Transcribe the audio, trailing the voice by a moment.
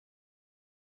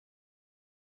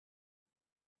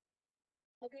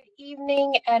Well, good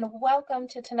evening and welcome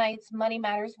to tonight's Money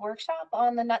Matters workshop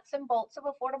on the nuts and bolts of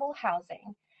affordable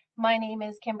housing. My name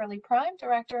is Kimberly Prime,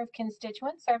 Director of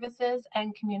Constituent Services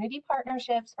and Community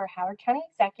Partnerships for Howard County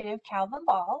Executive Calvin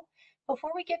Ball.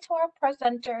 Before we get to our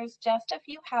presenters, just a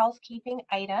few housekeeping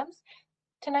items.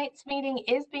 Tonight's meeting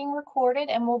is being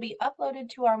recorded and will be uploaded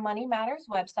to our Money Matters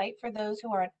website for those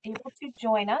who are able to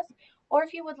join us, or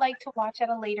if you would like to watch at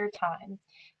a later time.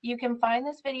 You can find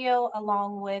this video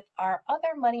along with our other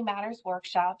Money Matters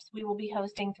workshops we will be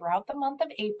hosting throughout the month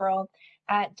of April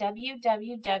at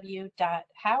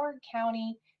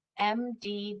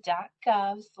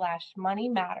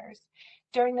www.howardcountymd.gov/moneymatters.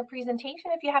 During the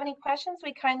presentation, if you have any questions,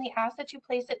 we kindly ask that you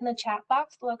place it in the chat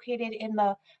box located in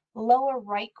the lower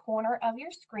right corner of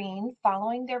your screen.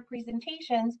 Following their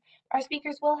presentations, our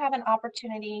speakers will have an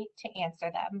opportunity to answer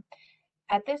them.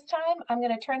 At this time, I'm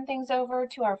going to turn things over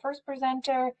to our first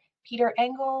presenter, Peter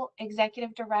Engel,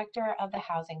 Executive Director of the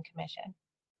Housing Commission.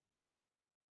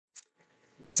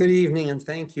 Good evening and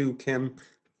thank you, Kim.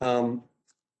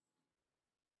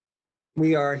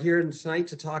 We are here tonight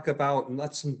to talk about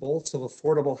nuts and bolts of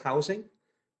affordable housing.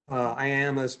 I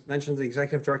am, as mentioned, the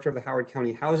Executive Director of the Howard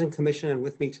County Housing Commission, and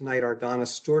with me tonight are Donna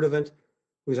Sturdivant,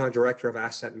 who's our Director of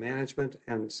Asset Management,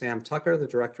 and Sam Tucker, the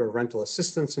Director of Rental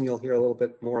Assistance, and you'll hear a little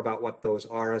bit more about what those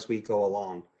are as we go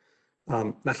along.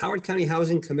 The Howard County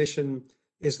Housing Commission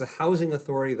is the housing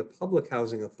authority, the public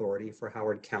housing authority for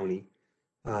Howard County.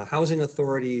 Housing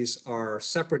authorities are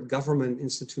separate government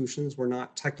institutions. We're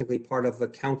not technically part of the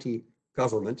county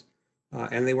government,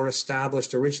 and they were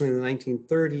established originally in the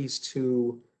 1930s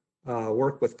to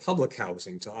work with public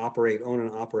housing, to own and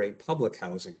operate public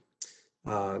housing.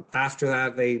 After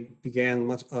that, they began,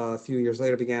 a few years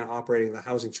later, began operating the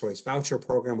Housing Choice Voucher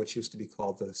program, which used to be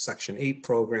called the Section 8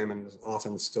 program and is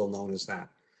often still known as that.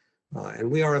 And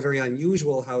we are a very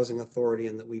unusual housing authority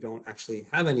in that we don't actually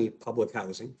have any public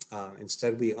housing.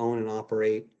 Instead, we own and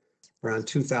operate around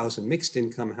 2,000 mixed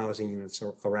income housing units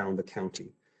around the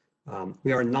county.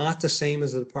 We are not the same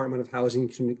as the Department of Housing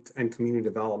and Community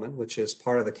Development, which is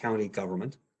part of the county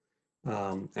government.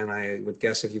 And I would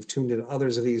guess if you've tuned in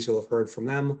others of these, you'll have heard from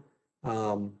them.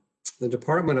 The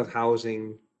Department of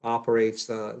Housing operates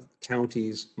the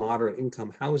county's moderate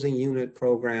income housing unit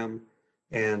program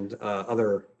and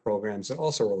other programs that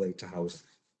also relate to housing.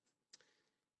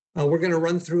 We're going to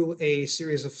run through a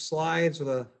series of slides with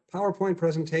a PowerPoint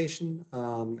presentation,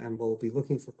 and we'll be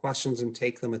looking for questions and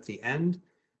take them at the end.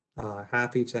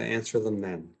 Happy to answer them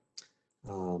then.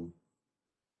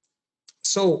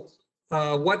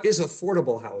 What is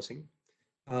affordable housing?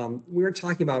 We're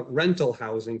talking about rental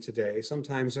housing today.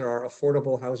 Sometimes there are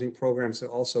affordable housing programs that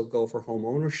also go for home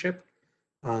ownership,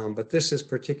 but this is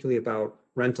particularly about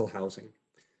rental housing.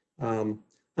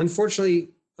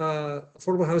 Unfortunately,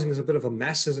 affordable housing is a bit of a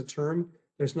mess as a term.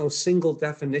 There's no single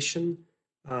definition.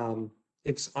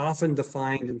 It's often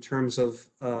defined in terms of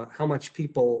how much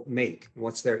people make,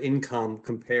 what's their income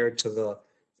compared to the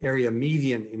area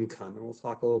median income, and we'll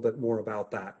talk a little bit more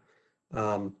about that.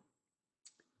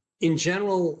 In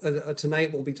general,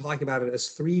 tonight we'll be talking about it as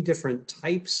three different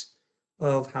types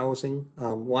of housing.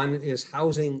 One is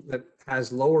housing that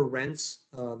has lower rents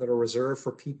that are reserved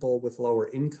for people with lower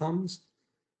incomes.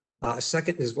 A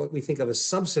second is what we think of as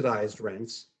subsidized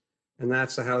rents, and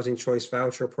that's the Housing Choice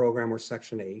Voucher program or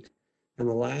Section 8. And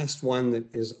the last one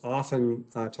that is often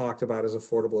talked about as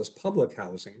affordable is public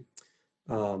housing,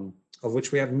 of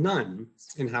which we have none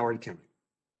in Howard County,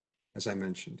 as I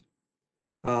mentioned.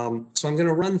 So I'm going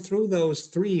to run through those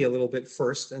three a little bit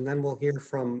first, and then we'll hear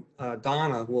from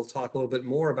Donna, who will talk a little bit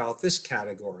more about this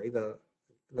category, the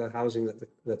housing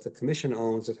that the commission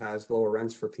owns that has lower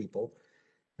rents for people.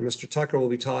 And Mr. Tucker will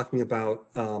be talking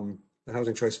about the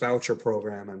Housing Choice Voucher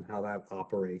program and how that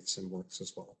operates and works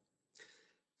as well.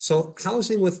 So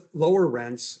housing with lower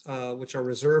rents, which are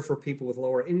reserved for people with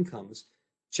lower incomes,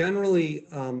 generally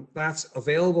that's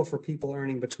available for people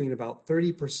earning between about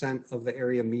 30% of the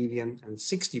area median and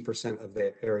 60% of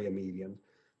the area median.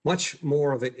 Much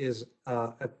more of it is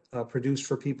produced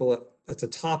for people at the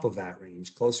top of that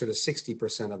range, closer to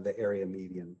 60% of the area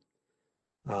median.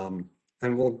 And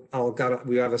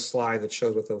we have a slide that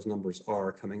shows what those numbers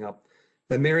are coming up.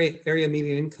 The area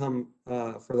median income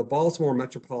for the Baltimore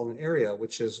metropolitan area,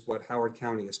 which is what Howard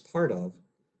County is part of,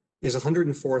 is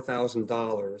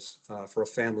 $104,000 for a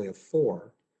family of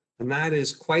four. And that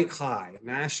is quite high.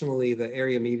 Nationally, the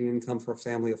area median income for a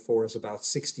family of four is about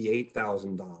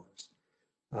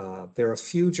 $68,000. There are a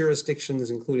few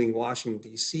jurisdictions, including Washington,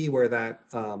 D.C., where that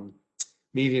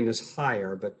median is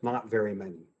higher, but not very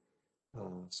many.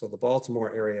 So the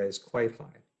Baltimore area is quite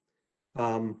high.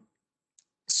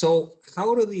 So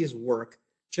how do these work?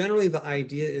 generally the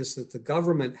idea is that the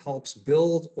government helps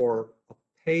build or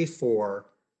pay for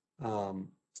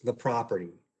the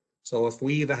property. So if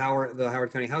we, the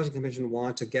Howard County Housing Commission,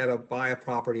 want to buy a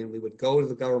property and we would go to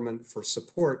the government for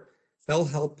support, they'll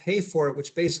help pay for it,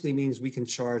 which basically means we can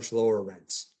charge lower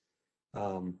rents.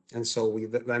 And so we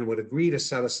then would agree to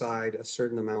set aside a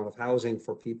certain amount of housing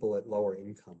for people at lower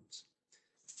incomes.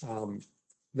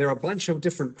 There are a bunch of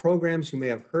different programs. You may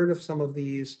have heard of some of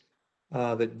these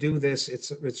that do this.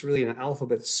 It's really an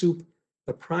alphabet soup.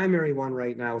 The primary one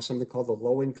right now is something called the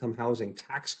Low Income Housing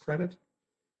Tax Credit.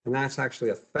 And that's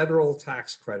actually a federal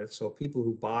tax credit. So people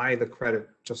who buy the credit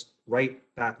just write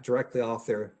that directly off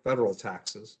their federal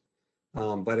taxes.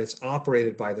 But it's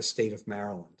operated by the state of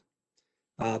Maryland.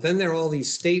 Then there are all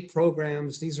these state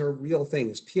programs. These are real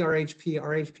things: PRHP,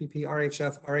 RHPP,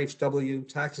 RHF, RHW,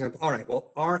 tax exempt. All right,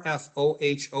 well,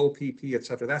 RFOHOPP, et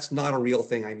cetera. That's not a real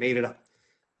thing. I made it up.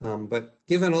 But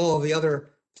given all of the other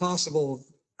possible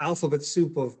alphabet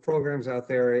soup of programs out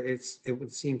there, it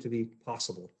would seem to be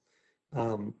possible.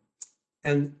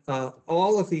 And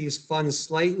all of these fund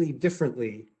slightly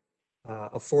differently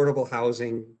affordable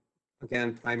housing,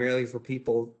 again, primarily for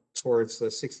people towards the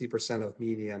 60% of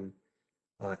median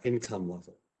income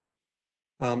level.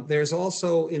 There's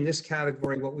also in this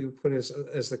category what we would put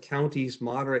as the county's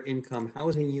moderate income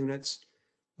housing units.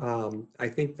 I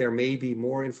think there may be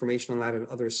more information on that in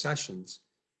other sessions.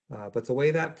 But the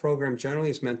way that program generally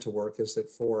is meant to work is that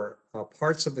for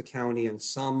parts of the county and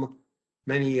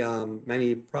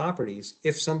many properties,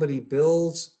 if somebody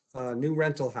builds new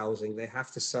rental housing, they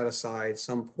have to set aside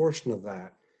some portion of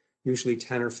that, usually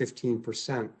 10 or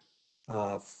 15%,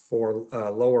 for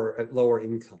lower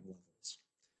income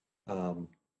levels.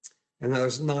 And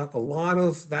there's not a lot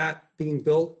of that being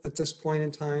built at this point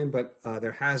in time, but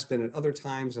there has been at other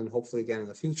times and hopefully again in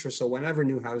the future. So whenever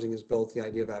new housing is built, the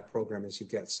idea of that program is you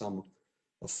get some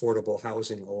affordable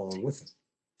housing along with it.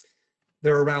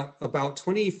 There are about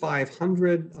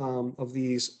 2,500 of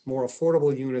these more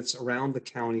affordable units around the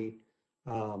county,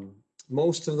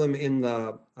 most of them in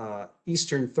the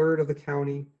eastern third of the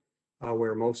county,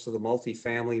 where most of the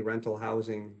multifamily rental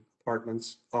housing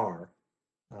apartments are.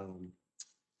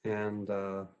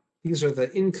 These are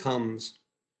the incomes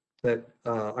that,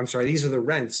 these are the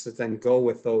rents that then go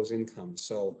with those incomes.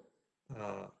 So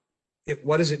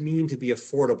what does it mean to be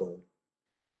affordable?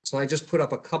 So I just put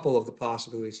up a couple of the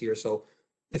possibilities here. So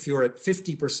if you're at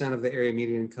 50% of the area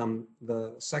median income,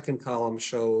 the second column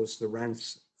shows the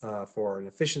rents for an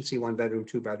efficiency 1-bedroom,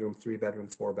 2-bedroom, 3-bedroom,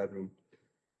 4-bedroom.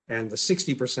 And the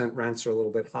 60% rents are a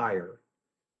little bit higher.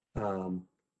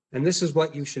 And this is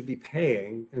what you should be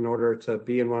paying in order to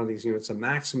be in one of these units. A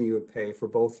maximum you would pay for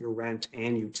both your rent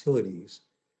and utilities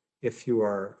if you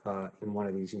are in one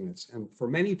of these units. And for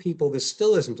many people, this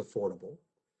still isn't affordable.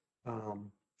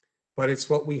 But it's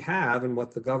what we have and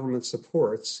what the government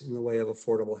supports in the way of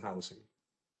affordable housing.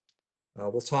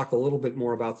 We'll talk a little bit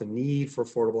more about the need for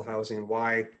affordable housing and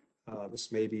why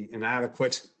this may be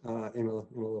inadequate in a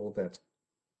little bit.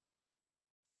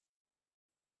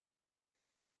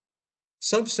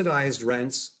 Subsidized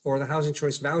rents, or the Housing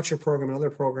Choice Voucher Program and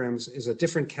other programs, is a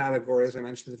different category, as I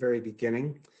mentioned at the very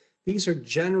beginning. These are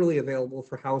generally available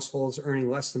for households earning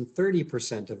less than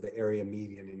 30% of the area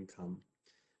median income.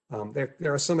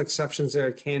 There are some exceptions there.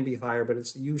 It can be higher, but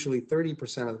it's usually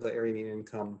 30% of the area median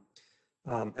income.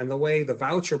 And the way the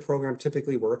voucher program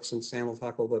typically works, and Sam will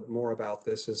talk a little bit more about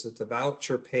this, is that the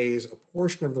voucher pays a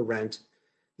portion of the rent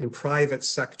in private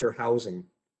sector housing,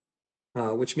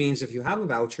 which means if you have a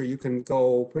voucher, you can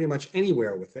go pretty much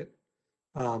anywhere with it.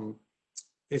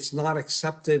 It's not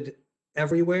accepted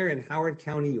everywhere. In Howard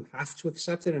County, you have to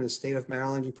accept it. In the state of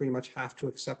Maryland, you pretty much have to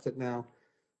accept it now.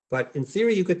 But in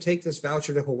theory, you could take this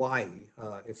voucher to Hawaii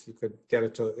if you could get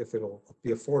it to, if it'll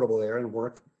be affordable there and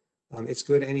work. It's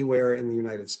good anywhere in the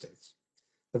United States.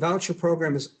 The voucher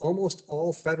program is almost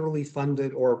all federally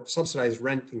funded, or subsidized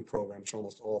renting programs are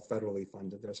almost all federally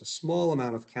funded. There's a small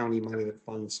amount of county money that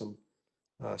funds some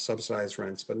subsidized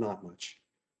rents, but not much.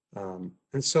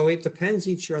 And so it depends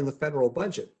each year on the federal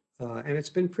budget. And it's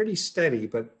been pretty steady,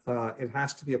 but it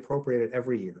has to be appropriated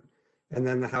every year. And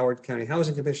then the Howard County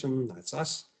Housing Commission, that's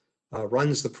us,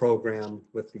 runs the program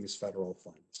with these federal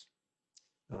funds.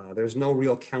 There's no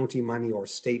real county money or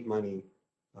state money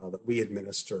that we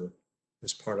administer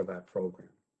as part of that program.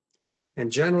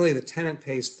 And generally, the tenant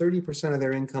pays 30% of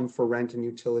their income for rent and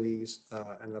utilities,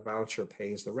 and the voucher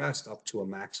pays the rest up to a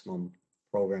maximum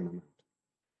program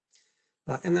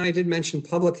amount. And then I did mention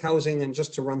public housing, and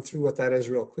just to run through what that is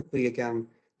real quickly again,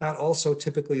 that also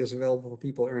typically is available for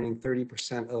people earning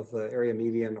 30% of the area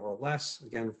median or less.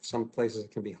 Again, some places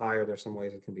it can be higher. There's some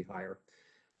ways it can be higher.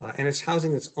 And it's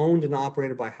housing that's owned and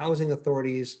operated by housing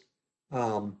authorities.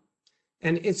 And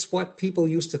it's what people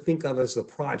used to think of as the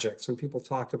projects. When people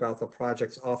talked about the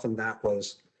projects, often that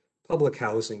was public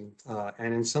housing.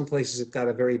 And in some places it got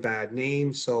a very bad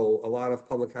name. So a lot of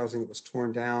public housing that was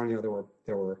torn down,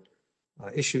 there were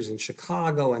issues in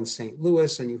Chicago and St.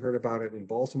 Louis, and you heard about it in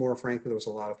Baltimore. Frankly, there was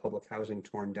a lot of public housing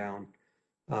torn down.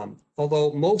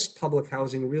 Although most public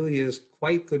housing really is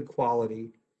quite good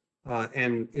quality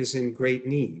and is in great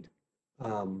need.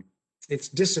 It's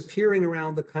disappearing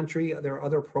around the country. There are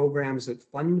other programs that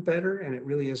fund better, and it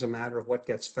really is a matter of what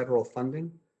gets federal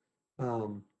funding.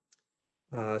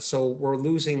 So we're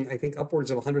losing, I think, upwards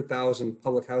of 100,000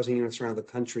 public housing units around the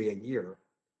country a year.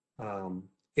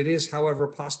 It is, however,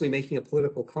 possibly making a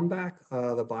political comeback.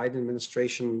 The Biden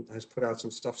administration has put out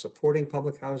some stuff supporting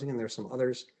public housing, and there's some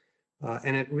others.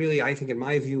 And it really, I think, in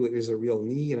my view, it is a real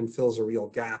need and fills a real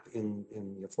gap in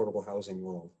the affordable housing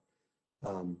world.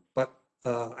 But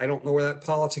I don't know where that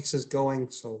politics is going,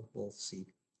 so we'll see.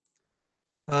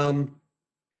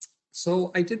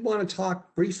 So I did want to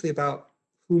talk briefly about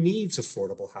who needs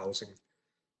affordable housing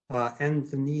and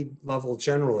the need level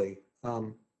generally.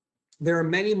 There are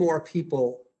many more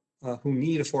people who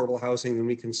need affordable housing than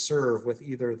we can serve with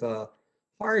either the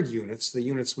hard units, the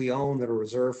units we own that are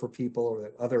reserved for people, or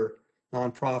that other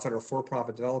nonprofit or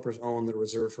for-profit developers own that are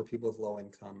reserved for people with low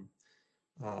income,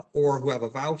 or who have a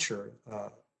voucher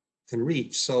can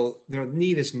reach. So their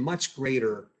need is much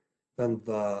greater than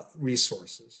the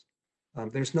resources.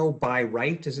 There's no by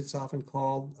right, as it's often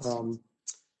called,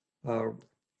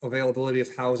 availability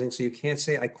of housing. So you can't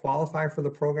say I qualify for the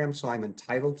program, so I'm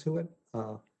entitled to it.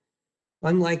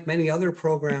 Unlike many other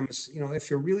programs, if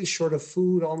you're really short of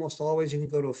food, almost always you can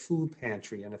go to a food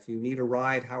pantry. And if you need a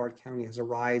ride, Howard County has a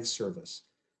ride service.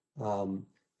 There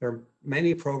are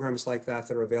many programs like that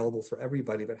that are available for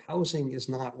everybody, but housing is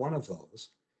not one of those.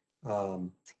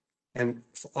 And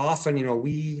often,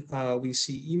 we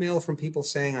see email from people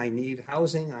saying, I need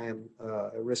housing. I am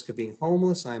at risk of being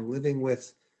homeless. I'm living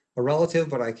with a relative,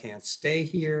 but I can't stay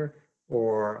here.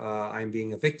 Or I'm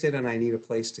being evicted and I need a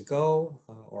place to go,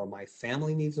 or my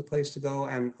family needs a place to go.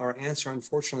 And our answer,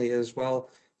 unfortunately, is, well,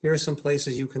 here are some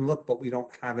places you can look, but we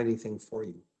don't have anything for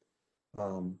you,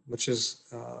 which is,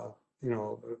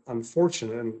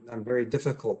 unfortunate and very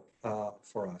difficult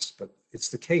for us. But it's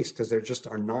the case because there just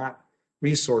are not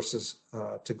resources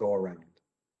to go around.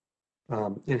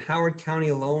 In Howard County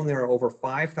alone, there are over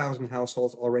 5,000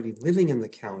 households already living in the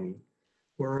county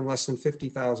who earn less than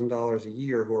 $50,000 a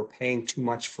year, who are paying too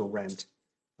much for rent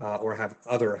or have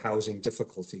other housing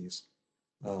difficulties,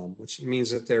 which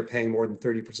means that they're paying more than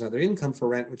 30% of their income for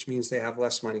rent, which means they have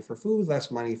less money for food,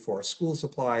 less money for school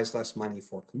supplies, less money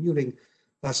for commuting,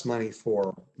 less money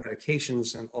for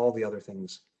medications, and all the other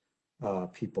things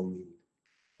people need.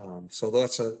 So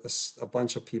that's a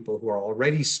bunch of people who are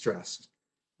already stressed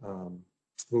who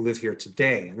live here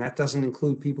today. And that doesn't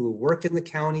include people who work in the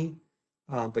county,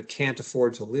 but can't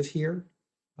afford to live here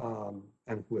and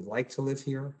who would like to live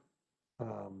here.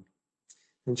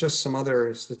 And just some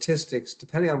other statistics,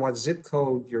 depending on what zip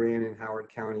code you're in Howard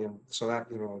County, and so that,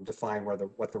 define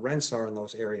what the rents are in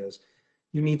those areas,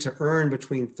 you need to earn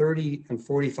between $30 and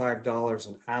 $45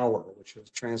 an hour, which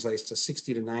translates to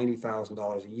 $60,000 to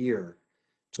 $90,000 a year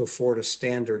to afford a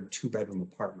standard 2-bedroom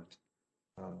apartment.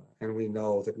 And we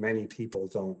know that many people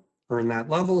don't earn that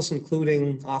levels,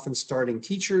 including often starting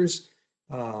teachers,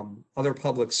 other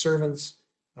public servants,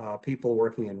 people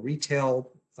working in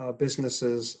retail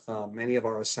businesses, many of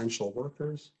our essential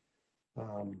workers.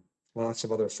 Lots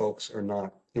of other folks are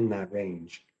not in that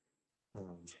range.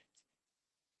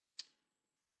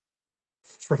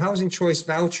 For housing choice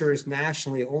vouchers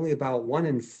nationally, only about 1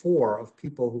 in 4 of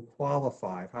people who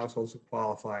qualify, households who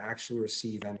qualify, actually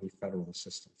receive any federal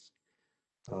assistance.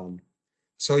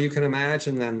 So you can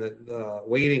imagine then that the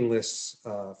waiting lists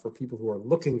for people who are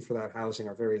looking for that housing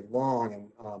are very long,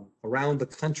 and around the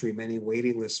country, many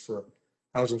waiting lists for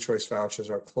housing choice vouchers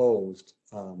are closed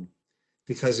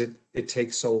because it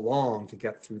takes so long to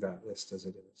get through that list as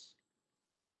it is.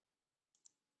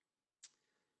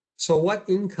 So what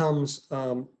incomes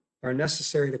are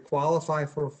necessary to qualify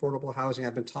for affordable housing?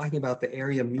 I've been talking about the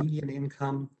area median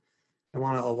income. I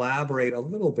want to elaborate a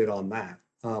little bit on that.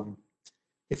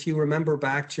 If you remember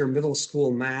back to your middle school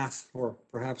math, or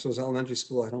perhaps it was elementary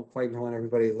school, I don't quite know when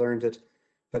everybody learned it,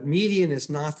 but median is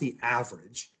not the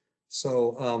average.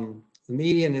 So the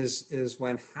median is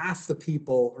when half the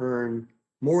people earn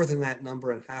more than that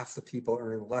number and half the people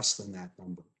earn less than that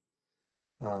number.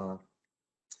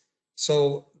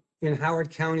 So in Howard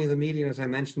County, the median, as I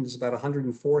mentioned, is about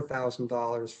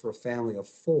 $104,000 for a family of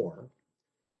 4.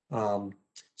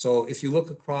 So if you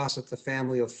look across at the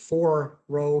family of 4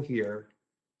 row here,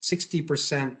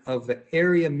 60% of the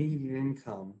area median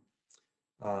income,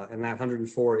 and that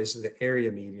 104 is the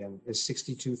area median, is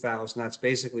 62,000. That's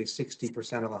basically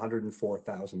 60% of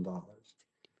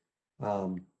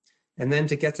 $104,000. And then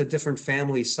to get to different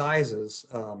family sizes,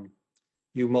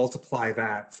 you multiply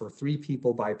that for 3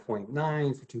 people by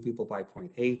 0.9, for 2 people by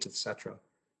 0.8, etc.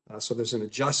 So there's an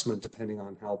adjustment depending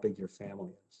on how big your family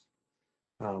is.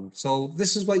 So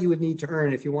this is what you would need to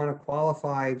earn if you want to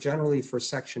qualify. Generally for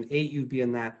Section 8, you'd be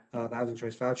in that housing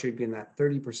choice voucher, you'd be in that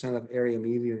 30% of area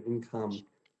median income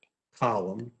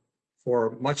column.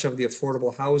 For much of the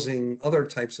affordable housing, other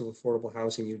types of affordable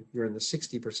housing, you're in the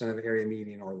 60% of area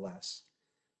median or less.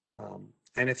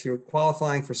 And if you're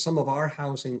qualifying for some of our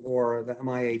housing or the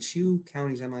MIHU,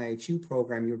 county's MIHU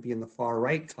program, you would be in the far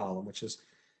right column, which is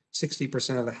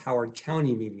 60% of the Howard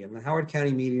County median. The Howard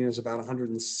County median is about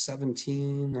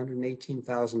 $117,000,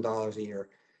 $118,000 a year.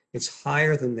 It's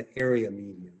higher than the area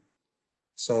median.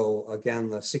 So again,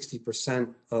 the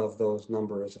 60% of those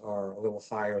numbers are a little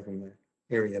higher than the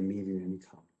area median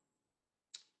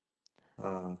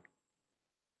income.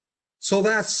 So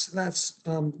that's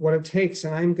what it takes,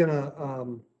 and I'm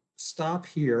gonna stop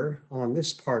here on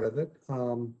this part of it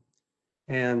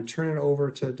and turn it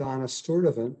over to Donna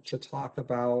Sturdivant to talk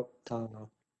about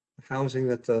housing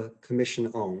that the commission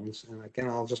owns. And again,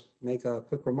 I'll just make a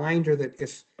quick reminder that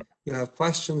if you have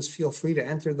questions, feel free to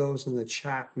enter those in the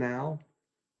chat now,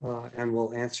 and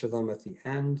we'll answer them at the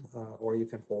end, or you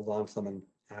can hold on to them and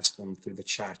ask them through the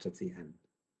chat at the end.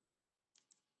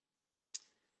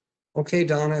 Okay,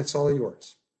 Donna, it's all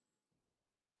yours.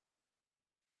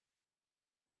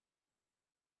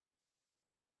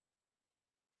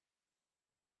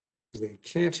 We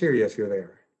can't hear you if you're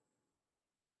there.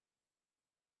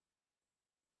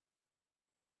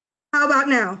 How about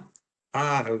now?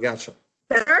 We gotcha.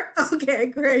 Better? Okay,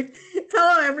 great.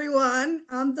 Hello, everyone.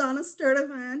 I'm Donna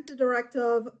Sturdivant, the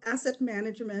Director of Asset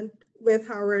Management with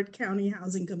Howard County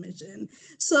Housing Commission.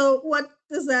 So what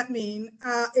does that mean?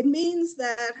 It means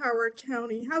that Howard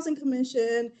County Housing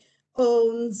Commission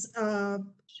owns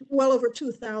well over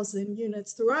 2,000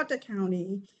 units throughout the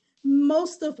county,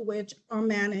 most of which are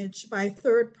managed by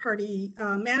third-party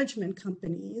management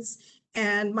companies.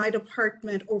 And my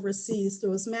department oversees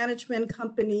those management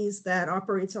companies that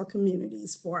operates our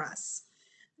communities for us.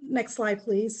 Next slide,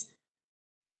 please.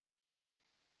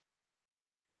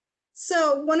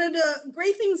 So one of the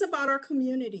great things about our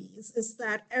communities is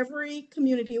that every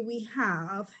community we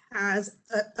have has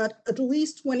at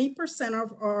least 20%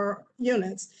 of our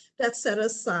units that's set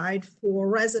aside for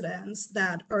residents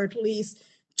that are at least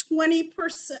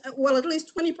 20%, well, at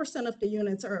least 20% of the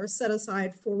units are set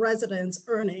aside for residents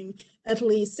earning at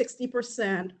least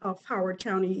 60% of Howard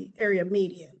County area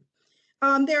median.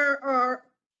 There are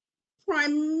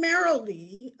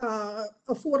primarily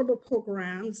affordable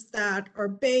programs that are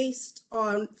based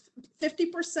on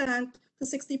 50% to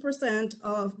 60%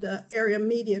 of the area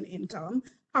median income,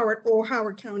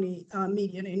 Howard County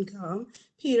median income.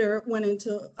 Peter went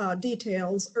into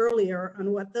details earlier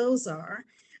on what those are.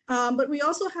 But we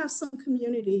also have some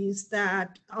communities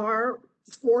that are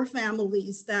for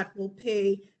families that will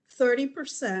pay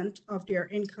 30% of their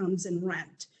incomes in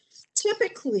rent.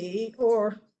 Typically,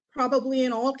 or probably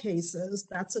in all cases,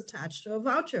 that's attached to a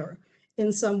voucher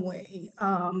in some way.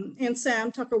 And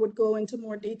Sam Tucker would go into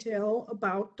more detail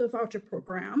about the voucher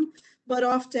program, but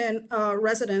often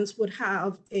residents would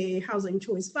have a housing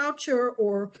choice voucher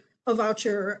or a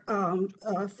voucher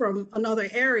from another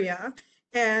area,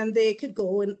 and they could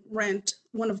go and rent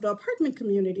one of the apartment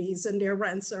communities, and their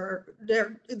rents are,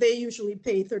 they usually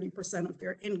pay 30% of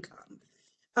their income.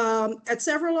 At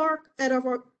several of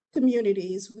our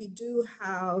communities, we do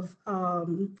have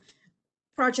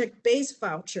project-based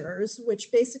vouchers,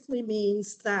 which basically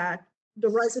means that the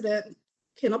resident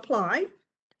can apply,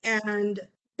 and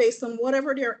based on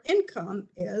whatever their income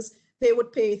is, they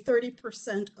would pay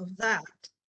 30% of that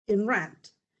in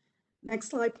rent. Next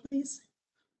slide, please.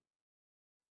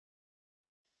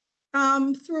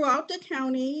 Throughout the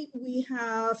county, we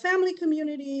have family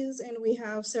communities and we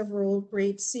have several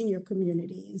great senior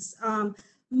communities.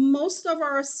 Most of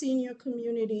our senior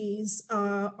communities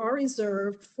are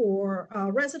reserved for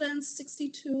residents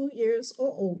 62 years or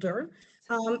older.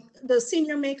 The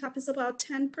senior makeup is about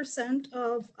 10%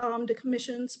 of the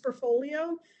commission's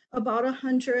portfolio, about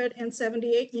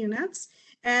 178 units.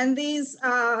 And these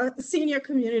senior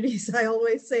communities, I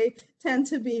always say, tend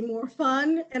to be more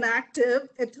fun and active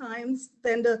at times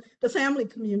than the family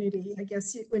community. I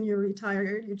guess when you're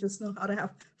retired, you just know how to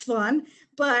have fun.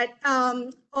 But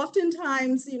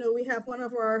oftentimes, we have one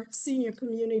of our senior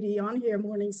community on here,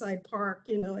 Morningside Park,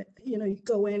 you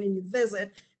go in and you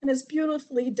visit, and it's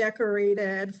beautifully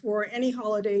decorated for any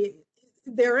holiday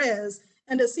there is.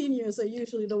 And the seniors are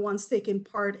usually the ones taking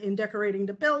part in decorating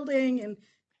the building and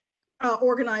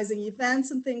organizing events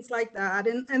and things like that.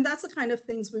 And that's the kind of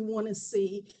things we want to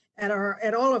see at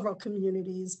all of our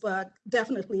communities, but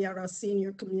definitely at our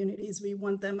senior communities. We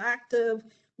want them active.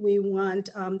 We want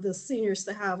the seniors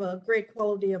to have a great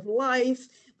quality of life,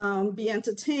 be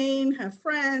entertained, have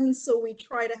friends. So we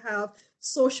try to have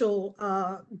social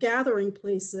gathering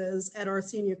places at our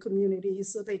senior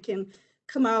communities so they can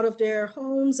come out of their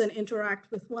homes and interact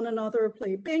with one another,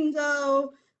 play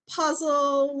bingo,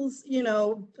 puzzles,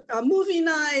 a movie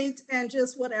night, and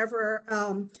just whatever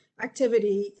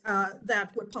activity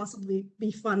that would possibly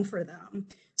be fun for them.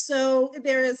 So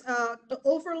there is the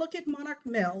Overlook at Monarch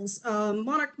Mills.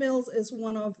 Monarch Mills is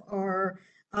one of our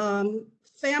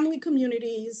family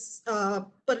communities,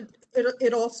 but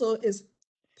it also is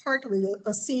partly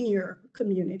a senior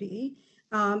community.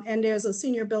 And there's a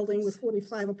senior building with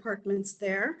 45 apartments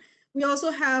there. We also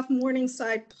have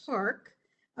Morningside Park,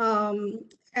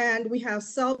 and we have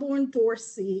Selborne,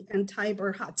 Dorsey, and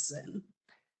Tiber Hudson.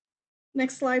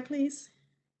 Next slide, please.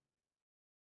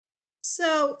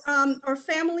 So our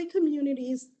family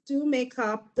communities do make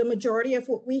up the majority of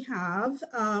what we have.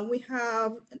 We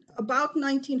have about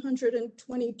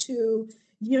 1,922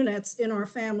 units in our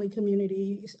family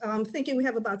community. I'm thinking we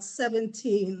have about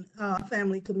 17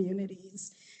 family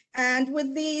communities. And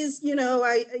with these,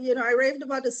 I raved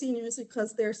about the seniors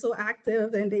because they're so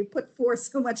active and they put forth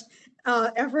so much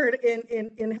effort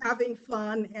in having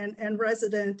fun and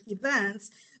resident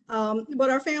events. But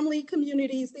our family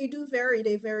communities, they do vary.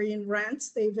 They vary in rents,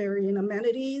 they vary in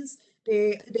amenities,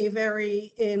 they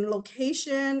vary in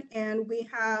location, and we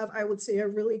have, I would say, a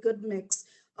really good mix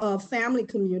of family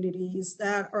communities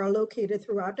that are located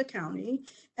throughout the county.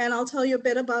 And I'll tell you a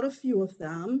bit about a few of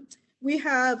them. We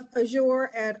have Azure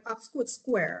at Oxwood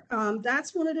Square.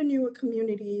 That's one of the newer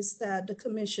communities that the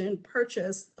commission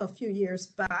purchased a few years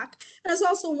back. And it's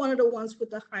also one of the ones with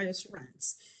the highest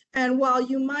rents. And while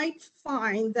you might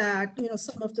find that,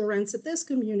 some of the rents at this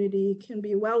community can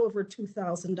be well over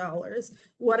 $2,000,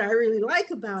 what I really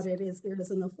like about it is there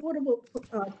is an affordable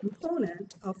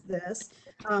component of this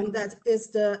that is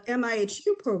the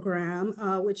MIHU program,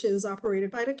 which is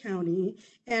operated by the county.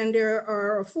 And there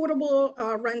are affordable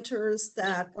renters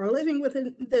that are living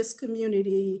within this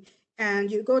community. And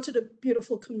you go to the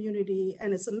beautiful community,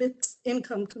 and it's a mixed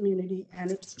income community, and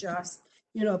it's just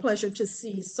a pleasure to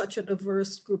see such a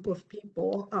diverse group of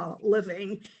people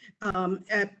living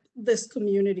at this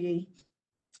community.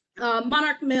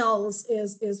 Monarch Mills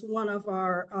is one of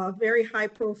our very high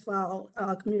profile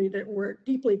community that we're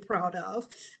deeply proud of.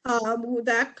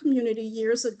 That community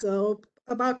years ago,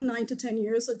 about 9 to 10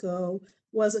 years ago,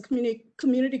 was a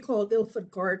community called Guilford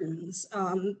Gardens.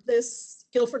 This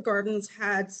Guilford Gardens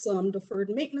had some deferred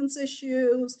maintenance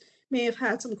issues, may have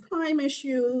had some crime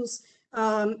issues,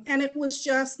 and it was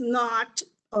just not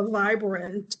a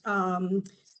vibrant,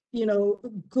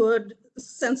 good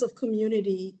sense of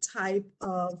community type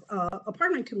of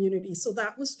apartment community. So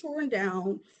that was torn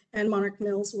down and Monarch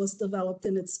Mills was developed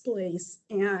in its place.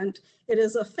 And it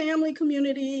is a family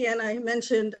community. And I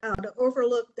mentioned the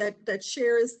Overlook that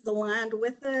shares the land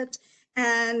with it.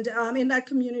 And in that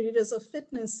community, there's a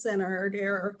fitness center.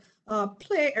 There are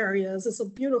play areas. It's a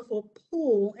beautiful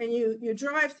pool. And you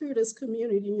drive through this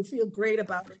community and you feel great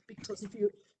about it, because if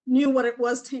you knew what it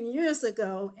was 10 years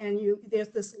ago, and there's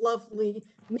this lovely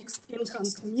mixed income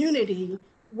community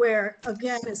where,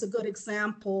 again, is a good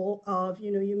example of,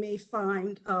 you may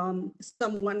find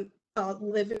someone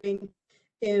living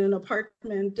in an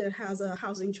apartment that has a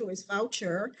housing choice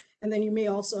voucher. And then you may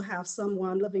also have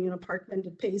someone living in an apartment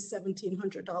that pays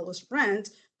 $1,700 rent.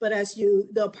 But as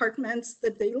the apartments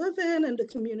that they live in and the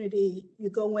community you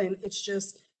go in, you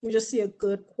just see a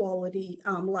good quality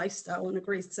lifestyle and a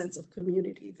great sense of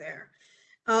community there.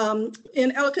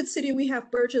 In Ellicott City, we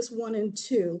have Burgess 1 and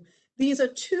 2. These are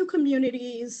two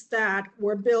communities that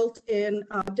were built in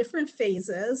different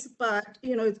phases, but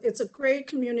it's a great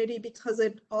community because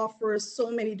it offers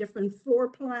so many different floor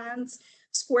plans,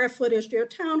 square footage. They're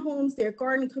townhomes, they're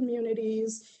garden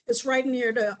communities. It's right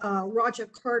near the Roger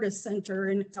Carter Center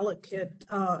in Ellicott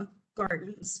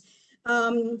Gardens.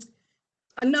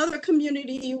 Another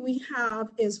community we have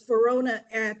is Verona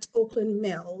at Oakland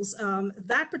Mills.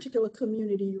 That particular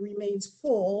community remains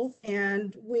full,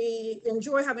 and we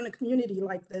enjoy having a community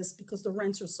like this because the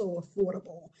rents are so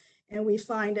affordable. And we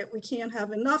find that we can't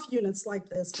have enough units like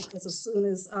this because as soon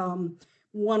as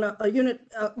a unit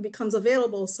becomes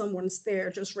available, someone's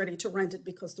there just ready to rent it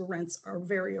because the rents are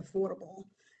very affordable.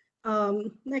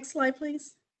 Next slide,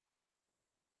 please.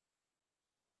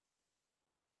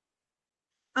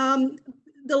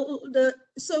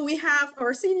 So we have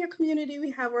our senior community, we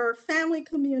have our family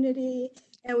community,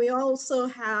 and we also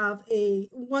have a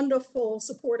wonderful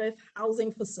supportive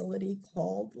housing facility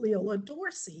called Leola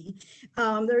Dorsey.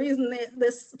 The reason that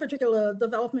this particular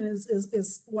development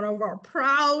is one of our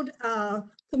proud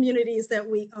communities that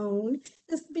we own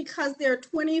is because there are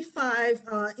 25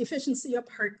 efficiency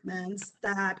apartments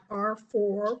that are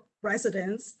for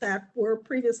residents that were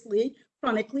previously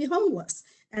chronically homeless.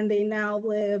 And they now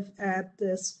live at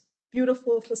this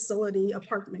beautiful facility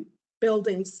apartment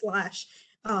building /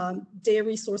 day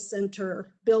resource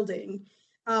center building.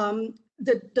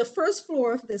 The first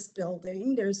floor of this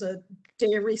building, there's a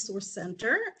day resource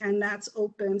center, and that's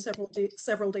open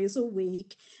several days a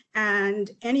week. And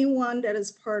anyone that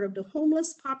is part of the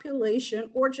homeless population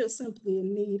or just simply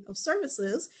in need of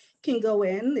services can go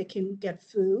in, they can get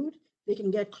food, they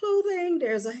can get clothing,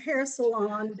 there's a hair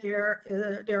salon, there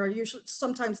are usually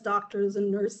sometimes doctors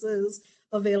and nurses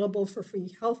available for free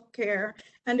healthcare.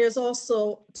 And there's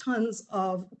also tons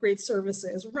of great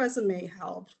services, resume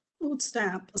help, food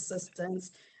stamp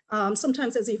assistance.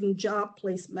 Sometimes there's even job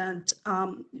placement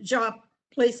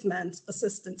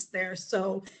assistance there.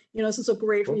 So, this is a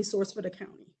great resource for the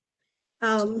county.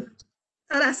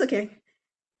 That's okay.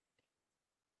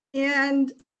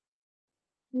 And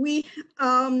we,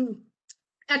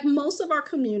 at most of our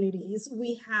communities,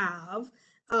 we have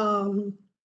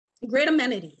great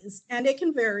amenities, and it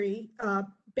can vary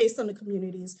based on the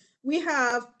communities. We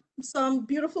have some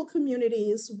beautiful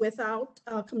communities without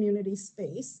community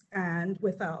space and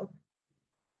without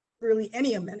really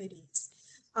any amenities.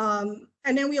 And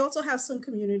then we also have some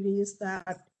communities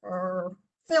that are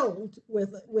filled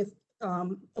with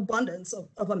abundance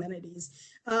of amenities.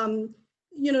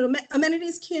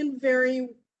 Amenities can vary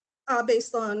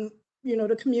based on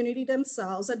the community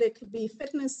themselves, and it could be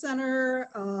fitness center,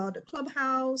 the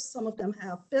clubhouse. Some of them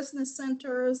have business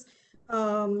centers,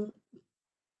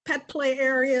 pet play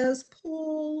areas,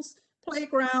 pools,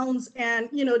 playgrounds, and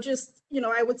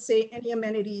I would say any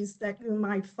amenities that you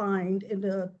might find in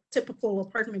the typical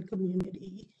apartment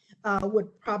community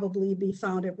would probably be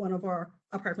found at one of our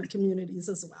apartment communities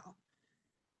as well.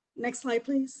 Next slide,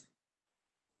 please.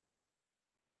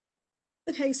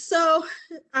 Okay, so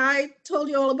I told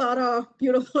you all about our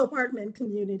beautiful apartment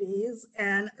communities,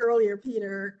 and earlier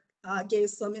Peter gave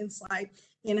some insight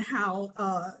in how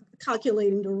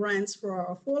calculating the rents for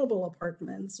our affordable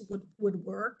apartments would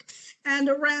work. And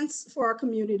the rents for our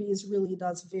communities really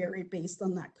does vary based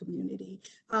on that community.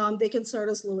 They can start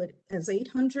as low as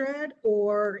 $800,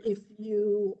 or if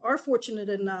you are fortunate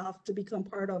enough to become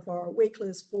part of our wait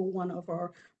list for one of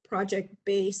our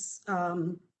project-based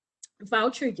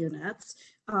voucher units,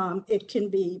 it can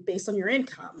be based on your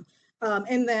income.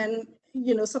 And then,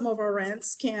 some of our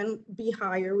rents can be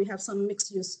higher. We have some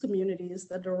mixed use communities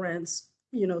that the rents,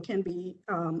 can be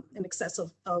in excess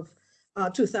of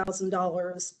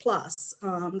 $2,000 plus.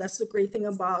 That's the great thing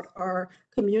about our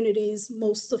communities.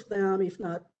 Most of them, if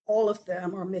not all of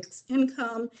them, are mixed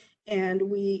income. And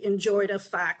we enjoy the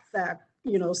fact that,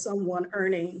 someone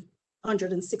earning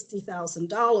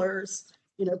 $160,000,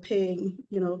 paying,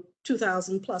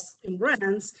 $2,000 plus in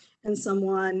rents, and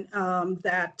someone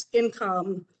that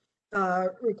income,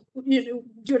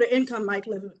 due to income, might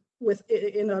live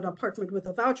in an apartment with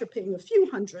a voucher paying a few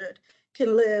hundred,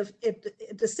 can live at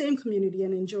the same community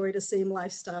and enjoy the same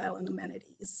lifestyle and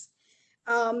amenities.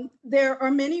 There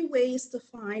are many ways to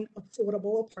find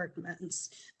affordable apartments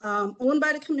owned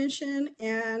by the commission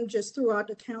and just throughout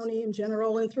the county in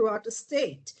general and throughout the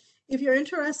state. If you're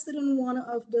interested in one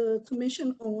of the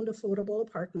commission-owned affordable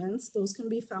apartments, those can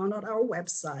be found on our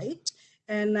website,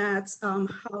 and that's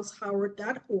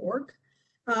househoward.org.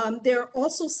 There are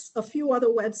also a few other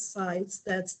websites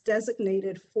that's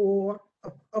designated for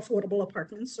affordable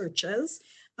apartment searches.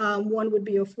 One would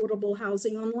be Affordable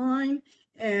Housing Online,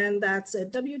 and that's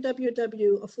at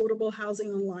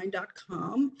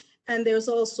www.affordablehousingonline.com. And there's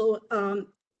also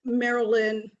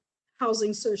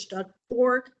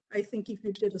MarylandHousingSearch.org. I think if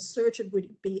you did a search, it would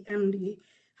be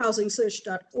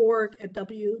mdhousingsearch.org at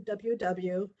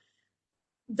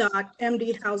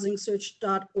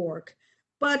www.mdhousingsearch.org.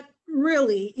 But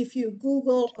really, if you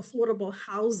Google affordable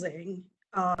housing,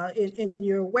 in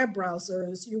your web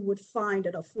browsers, you would find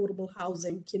that affordable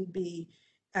housing can be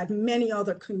at many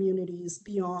other communities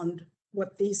beyond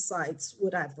what these sites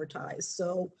would advertise.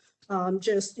 So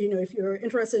just, if you're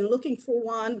interested in looking for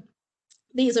one,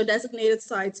 these are designated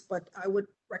sites, but I would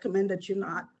recommend that you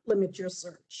not limit your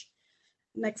search.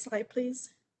 Next slide, please.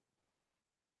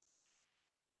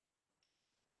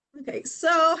 Okay,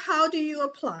 so how do you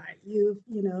apply? You've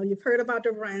heard about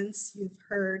the rents, you've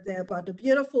heard about the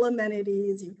beautiful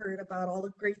amenities, you've heard about all the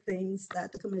great things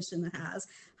that the commission has.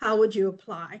 How would you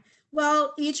apply?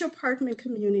 Well, each apartment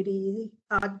community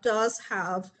does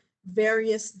have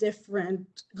various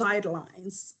different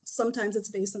guidelines. Sometimes it's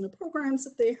based on the programs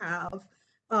that they have.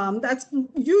 That's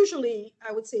usually,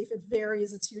 I would say, if it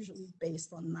varies, it's usually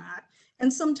based on that.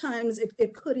 And sometimes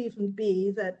it could even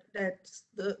be that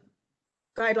the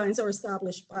guidelines are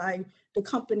established by the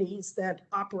companies that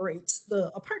operate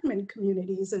the apartment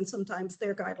communities, and sometimes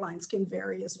their guidelines can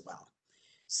vary as well.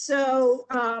 So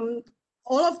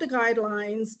all of the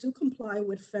guidelines do comply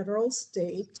with federal,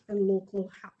 state, and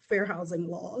local fair housing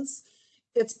laws.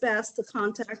 It's best to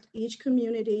contact each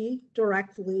community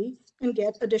directly and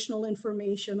get additional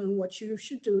information on what you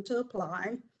should do to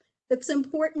apply. It's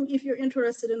important, if you're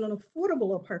interested in an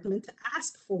affordable apartment, to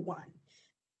ask for one.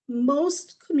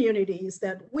 Most communities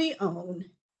that we own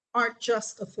aren't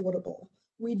just affordable.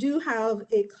 We do have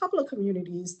a couple of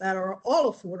communities that are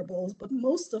all affordable, but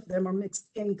most of them are mixed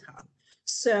income.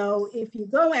 So if you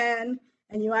go in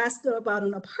and you ask about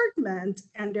an apartment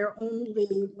and there are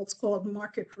only what's called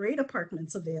market rate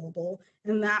apartments available,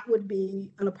 and that would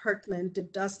be an apartment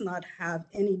that does not have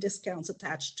any discounts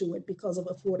attached to it because of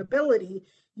affordability,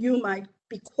 you might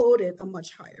be quoted a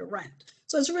much higher rent.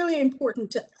 So it's really important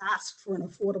to ask for an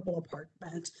affordable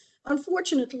apartment.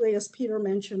 Unfortunately, as Peter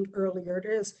mentioned earlier,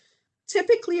 there's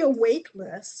typically a wait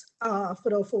list for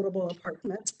the affordable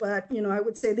apartments, but I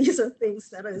would say these are things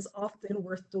that is often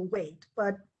worth the wait,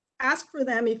 but ask for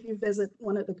them if you visit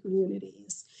one of the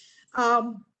communities.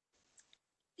 When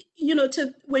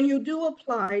you do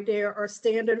apply, there are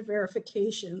standard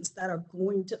verifications that are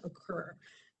going to occur.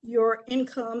 Your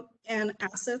income and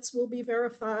assets will be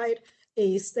verified.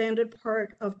 A standard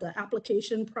part of the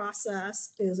application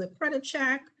process is a credit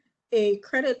check, a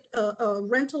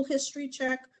rental history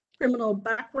check, criminal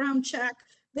background check.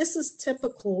 This is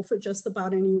typical for just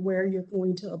about anywhere you're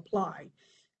going to apply.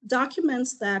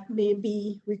 Documents that may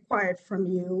be required from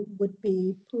you would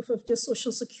be proof of your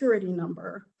social security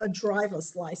number, a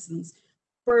driver's license,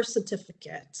 birth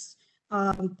certificates,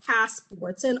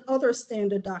 passports, and other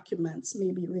standard documents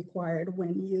may be required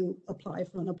when you apply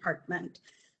for an apartment.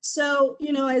 So,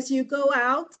 as you go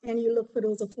out and you look for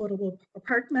those affordable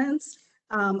apartments,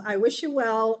 I wish you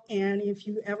well. And if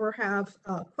you ever have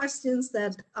questions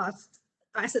that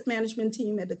asset management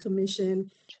team at the commission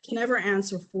can ever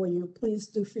answer for you, please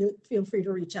do feel free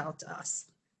to reach out to us.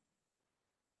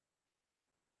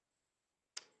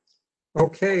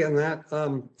 Okay, and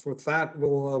with that,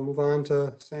 we'll move on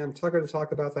to Sam Tucker to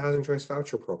talk about the Housing Choice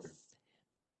Voucher Program.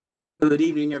 Good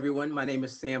evening, everyone. My name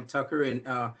is Sam Tucker, and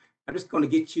I'm just going to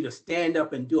get you to stand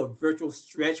up and do a virtual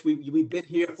stretch. We've been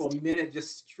here for a minute,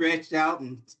 just stretch out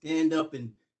and stand up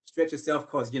and stretch yourself,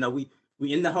 because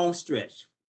we in the home stretch,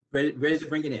 ready to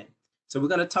bring it in. So we're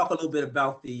going to talk a little bit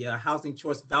about the Housing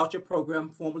Choice Voucher Program,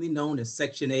 formerly known as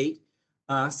Section 8.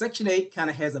 Section 8 kind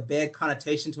of has a bad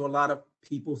connotation to a lot of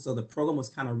people, so the program was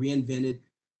kind of reinvented,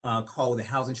 called the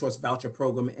Housing Choice Voucher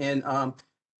Program, and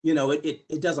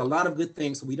it does a lot of good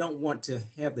things. So we don't want to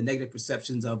have the negative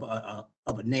perceptions of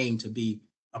a name to be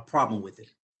a problem with it.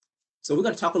 So we're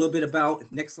going to talk a little bit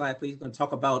about, next slide, please. We're going to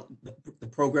talk about the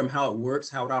program, how it works,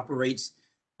 how it operates.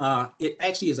 It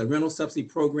actually is a rental subsidy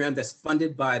program that's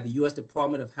funded by the U.S.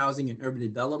 Department of Housing and Urban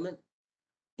Development.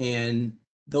 And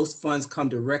those funds come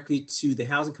directly to the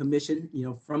Housing Commission,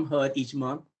 from HUD each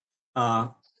month.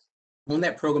 On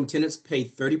that program, tenants pay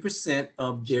 30%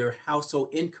 of their household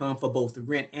income for both the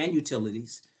rent and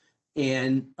utilities.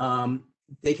 And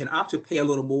they can opt to pay a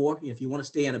little more if you want to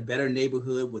stay in a better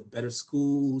neighborhood with better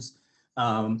schools,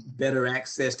 better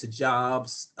access to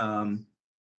jobs,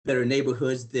 better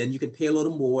neighborhoods. Then you can pay a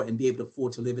little more and be able to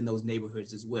afford to live in those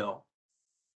neighborhoods as well.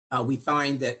 We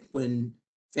find that when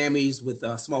families with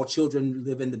small children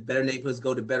live in the better neighborhoods,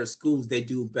 go to better schools, they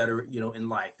do better, in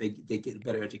life. They get a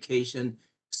better education.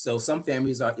 So some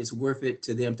families it's worth it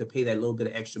to them to pay that little bit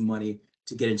of extra money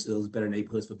to get into those better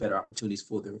neighborhoods for better opportunities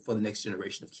for the next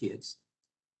generation of kids.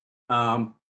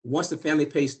 Once the family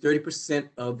pays 30%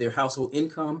 of their household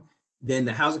income, then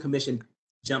the Housing Commission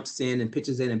jumps in and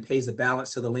pitches in and pays the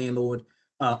balance to the landlord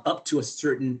up to a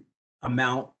certain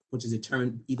amount which is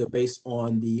determined either based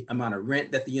on the amount of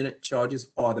rent that the unit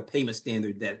charges or the payment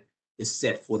standard that is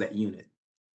set for that unit.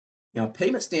 Now,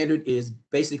 payment standard is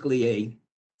basically a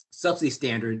subsidy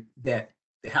standard that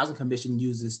the Housing Commission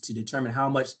uses to determine how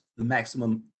much the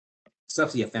maximum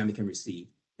subsidy a family can receive.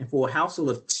 And for a household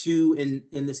of two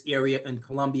in this area in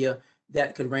Columbia,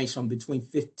 that could range from between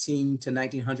 $1,500 to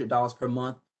 $1,900 per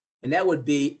month. And that would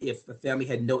be if the family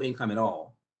had no income at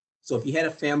all. So if you had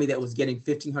a family that was getting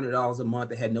 $1,500 a month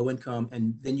that had no income,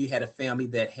 and then you had a family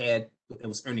that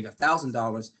was earning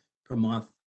 $1,000 per month,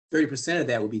 30% of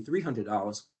that would be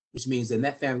 $300, which means then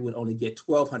that family would only get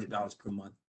 $1,200 per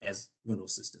month as rental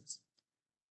assistance.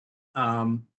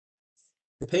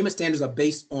 The payment standards are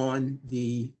based on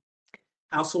the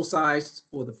household size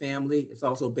for the family. It's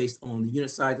also based on the unit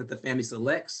size that the family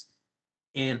selects,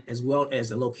 and as well as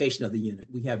the location of the unit.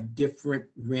 We have different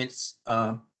rents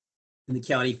in the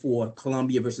county for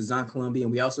Columbia versus non-Columbia,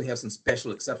 and we also have some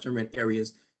special exception rent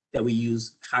areas that we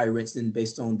use higher rents in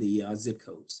based on the zip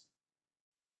codes.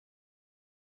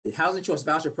 The Housing Choice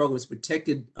Voucher Program is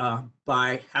protected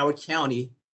by Howard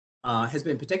County, has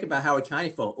been protected by Howard County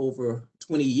for over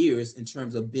 20 years in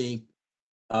terms of being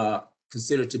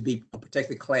considered to be a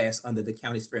protected class under the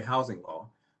county's fair housing law.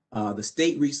 The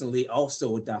state recently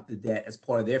also adopted that as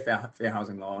part of their fair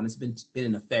housing law, and it's been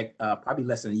in effect probably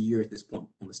less than a year at this point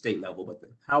on the state level, but the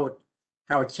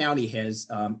Howard County has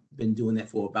been doing that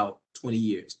for about 20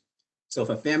 years. So if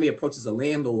a family approaches a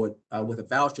landlord with a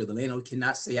voucher, the landlord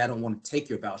cannot say, I don't want to take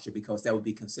your voucher, because that would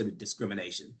be considered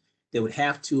discrimination. They would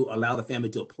have to allow the family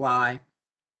to apply.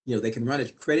 You know, they can run a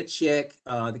credit check,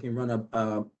 they can run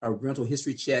a rental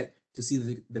history check to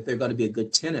see that they're going to be a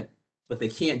good tenant, but they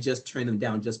can't just turn them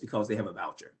down just because they have a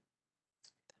voucher.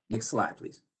 Next slide,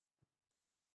 please.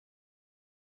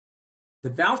 The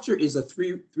voucher is a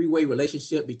three-way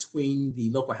relationship between the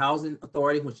local housing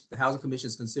authority, which the Housing Commission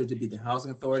is considered to be the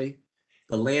housing authority,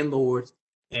 the landlord,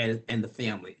 and the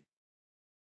family.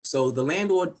 So the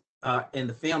landlord and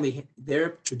the family,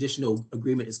 their traditional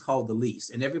agreement is called the lease,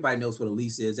 and everybody knows what a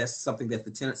lease is. That's something that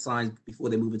the tenant signs before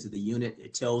they move into the unit.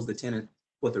 It tells the tenant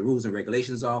what the rules and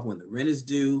regulations are, when the rent is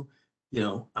due, you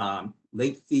know,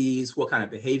 late fees, what kind of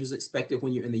behavior is expected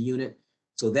when you're in the unit.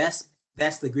 So that's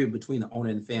the agreement between the owner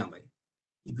and the family.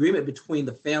 The agreement between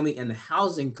the family and the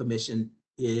Housing Commission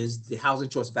is the Housing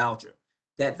Choice Voucher.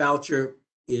 That voucher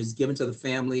is given to the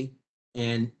family,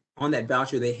 and on that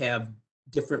voucher, they have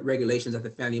different regulations that the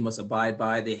family must abide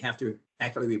by. They have to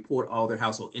accurately report all their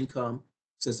household income.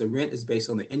 Since the rent is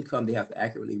based on the income, they have to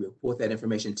accurately report that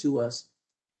information to us.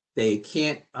 They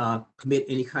can't commit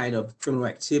any kind of criminal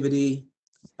activity,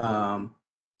 violent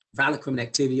criminal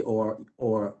activity, or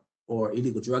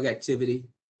illegal drug activity.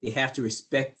 They have to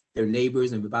respect their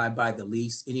neighbors and abide by the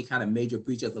lease. Any kind of major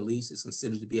breach of the lease is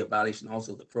considered to be a violation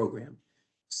also of the program.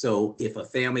 So if a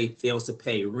family fails to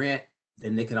pay rent,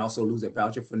 then they can also lose their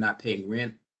voucher for not paying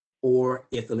rent. Or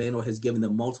if the landlord has given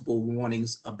them multiple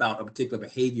warnings about a particular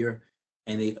behavior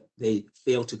and they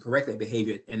fail to correct that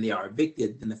behavior and they are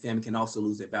evicted, then the family can also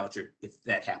lose their voucher if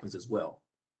that happens as well.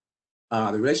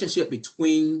 The relationship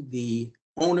between the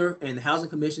owner and the Housing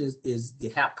Commission is the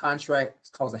HAP contract. It's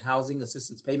called the Housing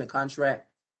Assistance Payment Contract.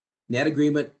 And that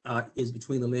agreement is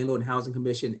between the landlord and Housing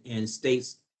Commission, and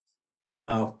states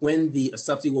when the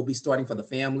subsidy will be starting for the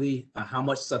family, how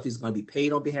much subsidy is going to be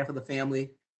paid on behalf of the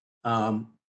family.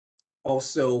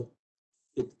 Also,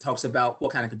 it talks about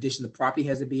what kind of condition the property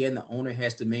has to be in. The owner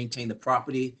has to maintain the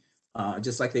property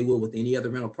just like they will with any other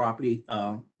rental property.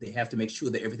 They have to make sure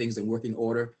that everything's in working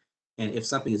order. And if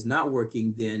something is not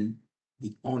working, then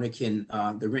the owner can,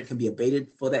 the rent can be abated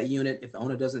for that unit if the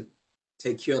owner doesn't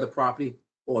take care of the property,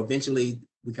 or eventually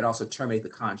we could also terminate the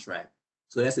contract.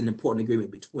 So that's an important agreement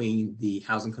between the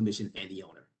Housing Commission and the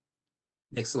owner.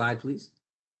 Next slide, please.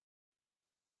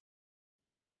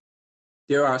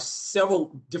 There are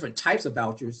several different types of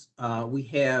vouchers. We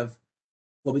have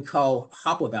what we call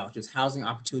HOPWA vouchers, Housing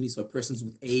Opportunities for Persons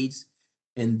with AIDS.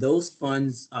 And those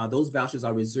funds, those vouchers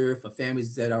are reserved for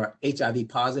families that are HIV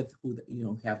positive,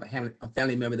 who have a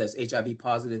family member that's HIV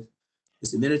positive.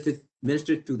 It's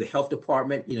administered through the health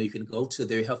department. You can go to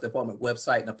their health department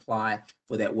website and apply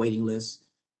for that waiting list.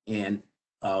 And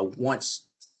once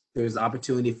there's an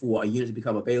opportunity for a unit to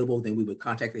become available, then we would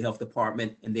contact the health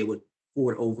department and they would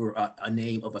forward over a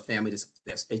name of a family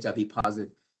that's HIV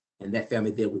positive, and that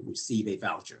family there would receive a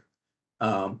voucher.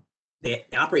 They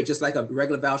operate just like a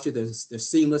regular voucher. They're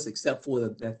seamless, except for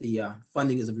that the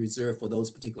funding is reserved for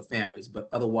those particular families, but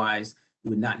otherwise you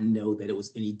would not know that it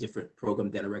was any different program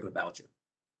than a regular voucher.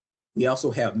 We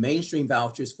also have mainstream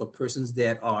vouchers for persons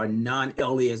that are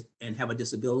non-elderly and have a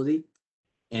disability.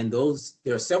 And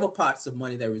there are several pots of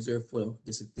money that are reserved for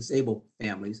disabled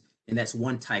families, and that's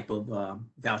one type of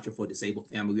voucher for a disabled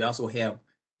family. We also have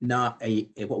not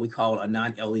what we call a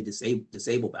non-elderly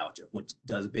disabled voucher, which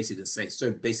does basically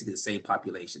serve basically the same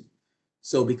population.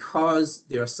 So because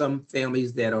there are some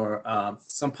families that are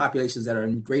some populations that are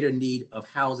in greater need of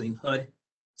housing, HUD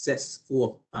sets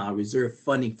for reserve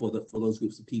funding for those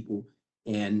groups of people,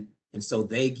 and so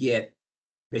they get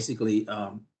basically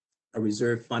a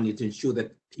reserve funding to ensure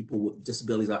that people with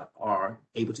disabilities are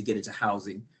able to get into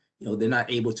housing. You know, they're not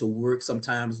able to work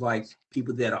sometimes like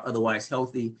people that are otherwise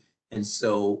healthy, and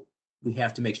so we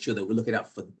have to make sure that we're looking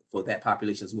out for that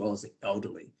population as well as the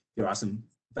elderly. There are some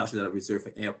vouchers that are reserved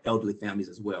for elderly families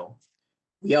as well.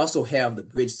 We also have the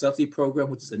Bridge Subsidy Program,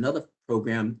 which is another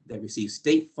program that receives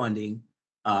state funding,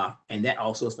 and that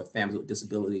also is for families with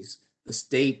disabilities. The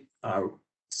state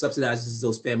subsidizes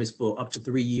those families for up to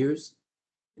 3 years.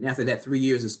 And after that 3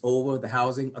 years is over, the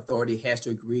housing authority has to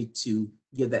agree to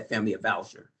give that family a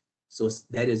voucher. So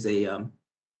that is a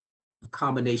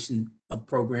combination of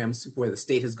programs where the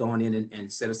state has gone in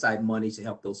and set aside money to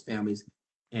help those families.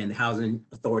 And the housing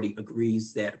authority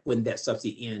agrees that when that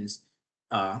subsidy ends,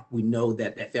 we know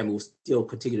that that family will still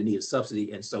continue to need a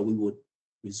subsidy. And so we would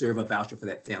reserve a voucher for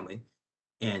that family.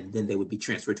 And then they would be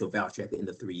transferred to a voucher at the end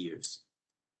of 3 years.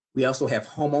 We also have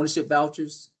home ownership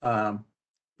vouchers.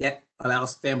 That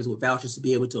allows families with vouchers to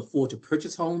be able to afford to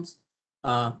purchase homes.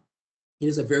 It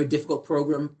is a very difficult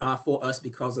program for us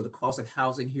because of the cost of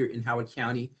housing here in Howard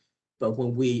County. But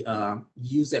when we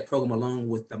use that program along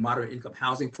with the moderate income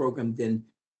housing program, then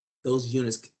those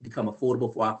units become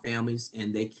affordable for our families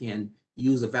and they can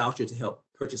use a voucher to help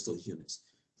purchase those units.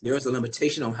 There is a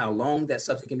limitation on how long that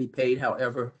subsidy can be paid.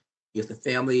 However, if the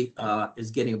family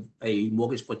is getting a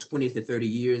mortgage for 20 to 30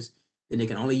 years, then they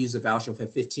can only use the voucher for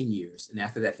 15 years. And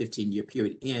after that 15-year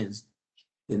period ends,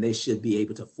 then they should be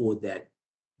able to afford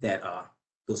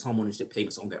those homeownership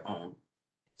payments on their own.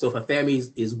 So if a family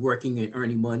is working and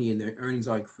earning money and their earnings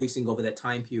are increasing over that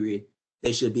time period,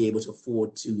 they should be able to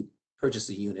afford to purchase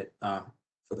a unit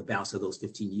for the balance of those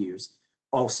 15 years.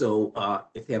 Also,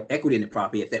 if they have equity in the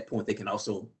property, at that point, they can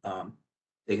also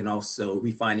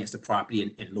refinance the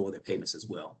property and lower their payments as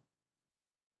well.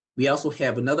 We also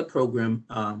have another program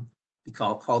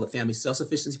called the Family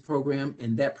Self-Sufficiency Program,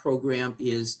 and that program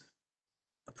is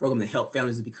a program that helps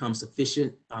families to become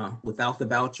sufficient without the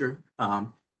voucher.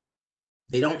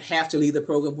 They don't have to leave the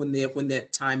program when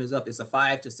that time is up. It's a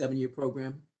 5 to 7 year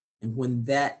program, and when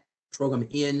that program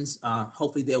ends,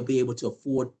 hopefully they'll be able to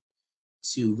afford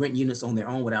to rent units on their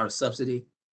own without a subsidy.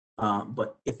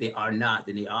 But if they are not,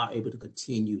 then they are able to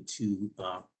continue to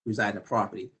reside in the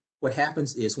property. What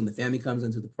happens is when the family comes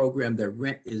into the program, their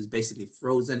rent is basically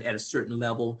frozen at a certain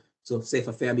level. So say if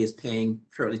a family is paying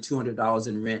currently $200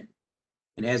 in rent,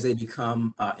 and as they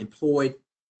become employed,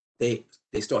 they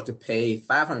start to pay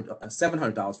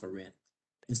 $700 for rent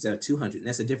instead of $200. And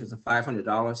that's a difference of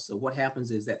 $500. So what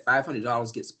happens is that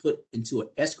 $500 gets put into an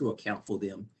escrow account for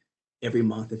them every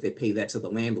month if they pay that to the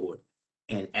landlord.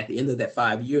 And at the end of that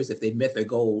 5 years, if they've met their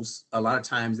goals, a lot of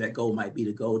times that goal might be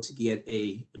to go to get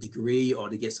a degree or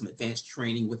to get some advanced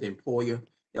training with the employer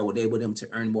that would enable them to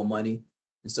earn more money.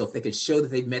 And so if they can show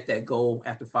that they've met that goal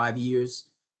after 5 years,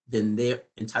 then they're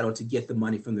entitled to get the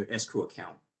money from their escrow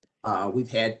account. We've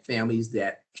had families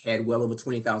that had well over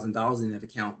 $20,000 in that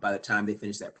account by the time they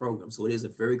finish that program. So it is a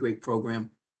very great program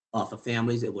for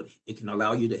families. It can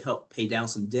allow you to help pay down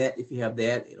some debt if you have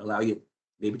that. It'll allow you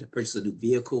maybe to purchase a new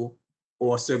vehicle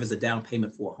or serve as a down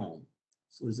payment for a home.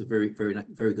 So it's a very, very,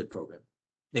 very good program.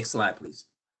 Next slide, please.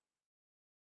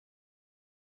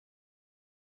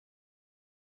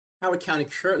 Howard County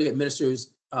currently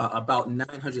administers about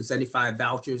 975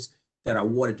 vouchers that are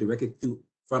awarded directly to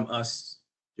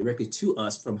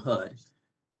us from HUD.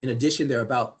 In addition, there are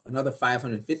about another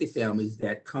 550 families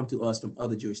that come to us from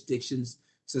other jurisdictions.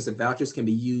 Since the vouchers can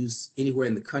be used anywhere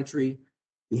in the country,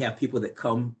 we have people that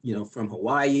come, from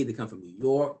Hawaii, they come from New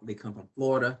York, they come from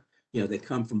Florida, they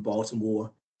come from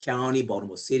Baltimore County,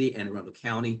 Baltimore City, and Arundel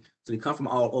County. So they come from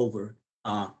all over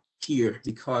here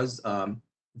because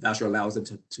voucher allows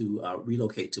them to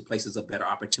relocate to places of better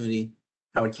opportunity.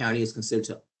 Howard County is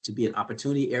considered to be an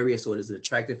opportunity area, so it is an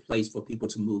attractive place for people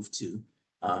to move to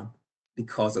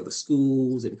because of the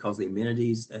schools and because of the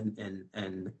amenities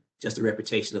and just the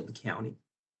reputation of the county.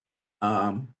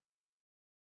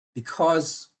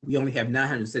 Because we only have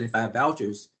 975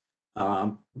 vouchers,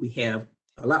 we have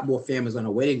a lot more families on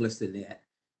a waiting list than that.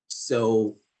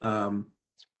 So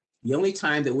the only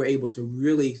time that we're able to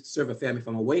really serve a family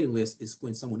from a waiting list is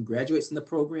when someone graduates in the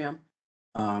program,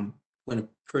 when a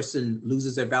person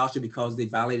loses their voucher because they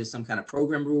violated some kind of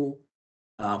program rule,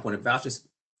 when a voucher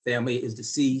family is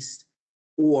deceased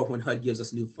or when HUD gives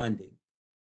us new funding.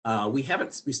 We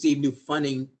haven't received new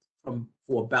funding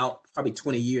for about probably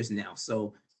 20 years now.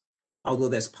 So although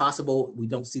that's possible, we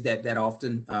don't see that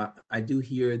often. I do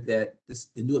hear that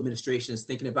the new administration is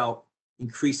thinking about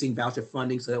increasing voucher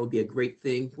funding, so that would be a great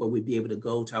thing where we'd be able to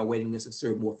go to our waiting list and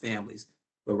serve more families.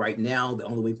 But right now, the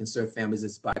only way we can serve families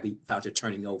is by the voucher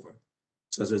turning over.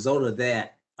 So as a result of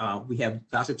that, we have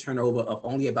voucher turnover of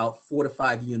only about 4 to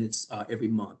 5 units every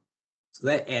month. So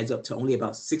that adds up to only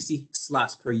about 60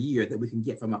 slots per year that we can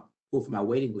get from our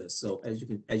waiting list. So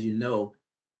as you know,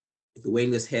 if the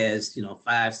waiting list has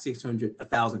 500, 600,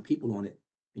 1,000 people on it,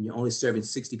 and you're only serving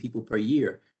 60 people per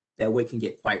year, that wait can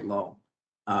get quite long.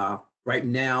 Right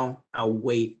now, our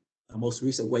most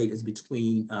recent wait is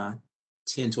between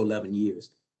 10 to 11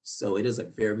 years. So it is a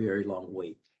very, very long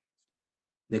wait.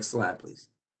 Next slide, please.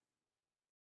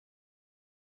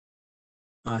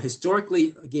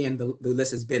 Historically, again, the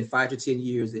list has been 5 to 10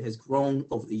 years. It has grown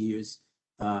over the years.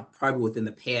 Probably within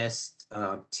the past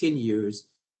 10 years,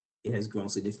 it has grown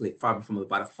significantly, probably from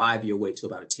about a 5-year wait to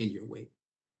about a 10-year wait.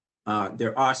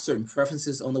 There are certain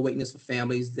preferences on the waiting list for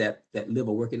families that live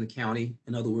or work in the county.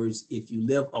 In other words, if you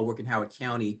live or work in Howard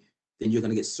County, then you're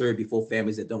going to get served before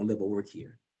families that don't live or work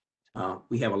here.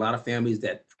 We have a lot of families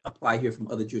that apply here from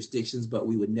other jurisdictions, but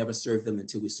we would never serve them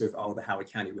until we serve all of the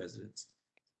Howard County residents,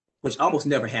 which almost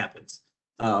never happens.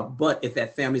 But if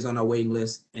that family's on our waiting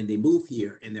list and they move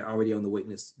here and they're already on the waiting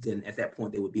list, then at that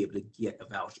point they would be able to get a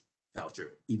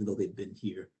voucher, even though they've been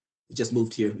here. They just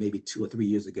moved here maybe 2 or 3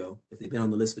 years ago. If they've been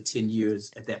on the list for 10 years,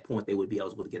 at that point they would be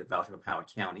eligible to get a voucher from Howard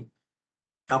County.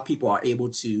 How people are able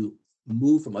to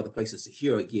move from other places to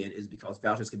here again is because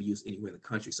vouchers can be used anywhere in the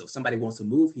country. So if somebody wants to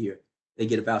move here, they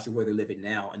get a voucher where they're living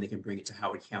now and they can bring it to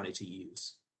Howard County to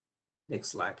use. Next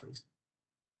slide, please.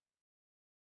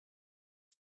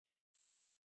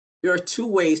 There are 2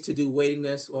 ways to do waiting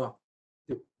lists, or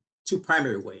 2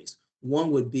 primary ways.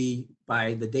 One would be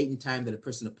by the date and time that a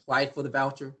person applied for the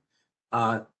voucher.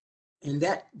 And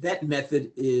that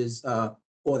method is,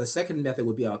 or the second method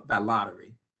would be by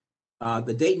lottery.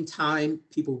 The date and time,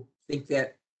 people think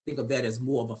of that as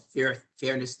more of a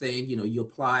fairness thing. You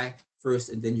apply first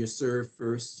and then you're served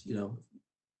first, in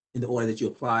the order that you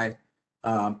applied.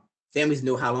 Families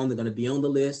know how long they're going to be on the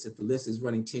list. If the list is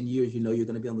running 10 years, you're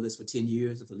going to be on the list for 10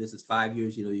 years. If the list is 5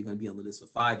 years, you're going to be on the list for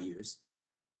 5 years.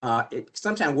 It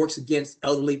sometimes works against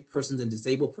elderly persons and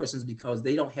disabled persons because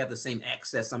they don't have the same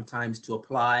access sometimes to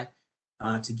apply,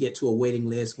 to get to a waiting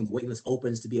list when the waiting list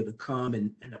opens, to be able to come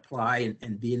and apply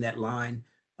and be in that line.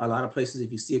 A lot of places,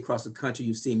 if you see across the country,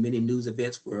 you've seen many news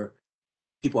events where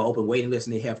people are open waiting lists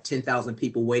and they have 10,000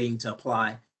 people waiting to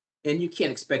apply. And you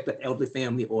can't expect an elderly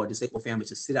family or a disabled family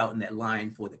to sit out in that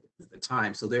line for the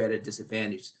time. So they're at a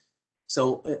disadvantage.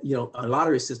 So, a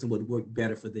lottery system would work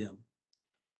better for them.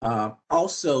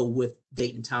 Also with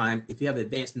date and time, if you have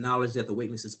advanced knowledge that the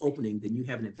waiting list is opening, then you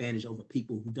have an advantage over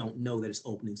people who don't know that it's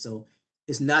opening. So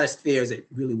it's not as fair as it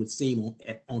really would seem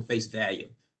on face value.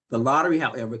 The lottery,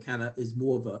 however, kind of is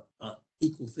more of a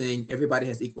equal thing. Everybody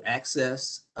has equal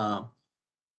access.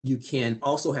 You can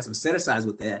also have some set asides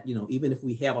with that. Even if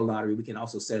we have a lottery, we can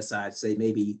also set aside, say,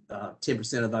 maybe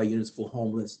 10% of our units for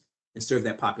homeless and serve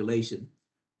that population.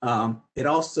 It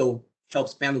also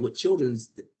helps families with children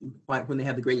when they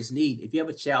have the greatest need. If you have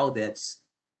a child that's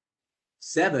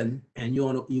 7 and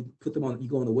you put them on, you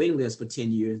go on the waiting list for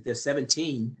 10 years, they're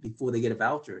 17 before they get a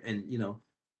voucher. And,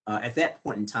 at that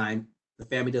point in time, the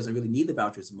family doesn't really need the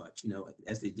voucher as much,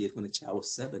 as they did when the child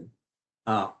was 7.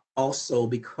 Also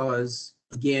because,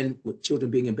 again, with children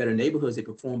being in better neighborhoods, they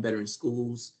perform better in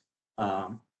schools.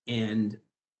 And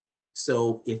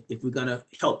so if we're gonna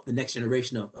help the next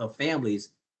generation of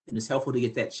families, then it's helpful to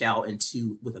get that child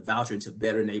with a voucher into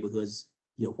better neighborhoods,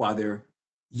 while they're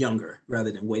younger,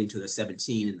 rather than waiting till they're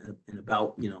 17 and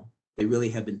about, they really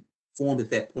have been formed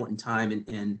at that point in time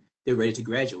and they're ready to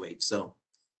graduate. So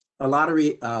a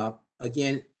lottery,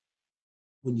 again,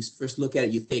 when you first look at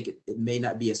it, you think it may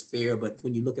not be as fair, but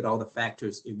when you look at all the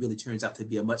factors, it really turns out to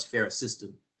be a much fairer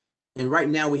system. And right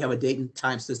now we have a date and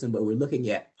time system, but we're looking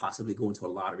at possibly going to a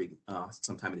lottery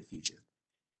sometime in the future.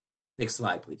 Next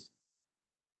slide, please.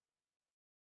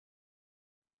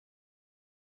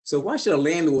 So why should a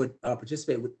landlord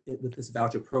participate with this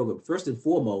voucher program? First and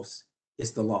foremost,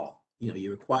 it's the law.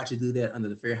 You're required to do that under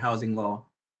the Fair Housing Law.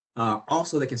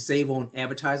 Also, they can save on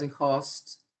advertising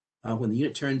costs. When the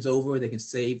unit turns over, they can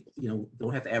save,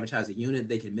 don't have to advertise a unit.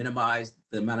 They can minimize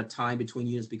the amount of time between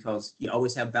units because you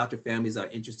always have voucher families that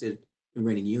are interested in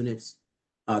renting units.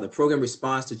 The program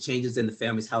responds to changes in the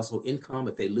family's household income.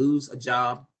 If they lose a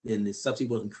job, then the subsidy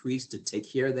will increase to take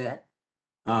care of that.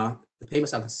 The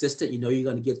payments are consistent. You know you're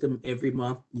going to get them every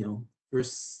month. You know,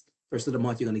 first of the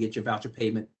month, you're going to get your voucher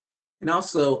payment. And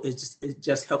also, it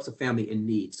just helps a family in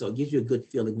need. So it gives you a good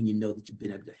feeling when you know that you've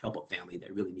been able to help a family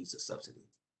that really needs a subsidy.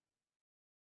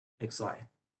 Next slide.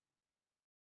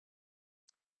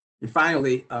 And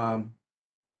finally,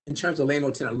 in terms of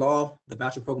landlord-tenant law, the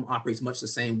voucher program operates much the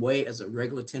same way as a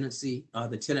regular tenancy.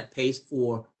 The tenant pays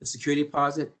for the security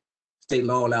deposit. State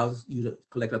law allows you to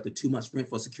collect up to 2 months rent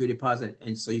for a security deposit.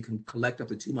 And so you can collect up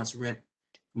to 2 months rent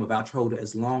from a voucher holder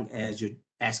as long as you're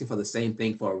asking for the same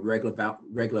thing for a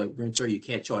regular renter. You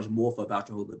can't charge more for a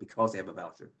voucher holder because they have a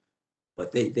voucher.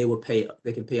 But they can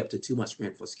pay up to 2 months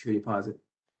rent for security deposit.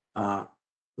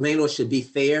 Landlords should be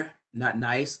fair, not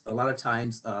nice. A lot of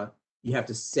times you have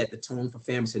to set the tone for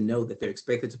families to know that they're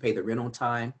expected to pay the rent on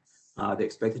time. They're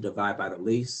expected to abide by the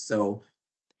lease. So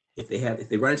if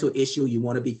they run into an issue, you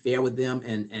want to be fair with them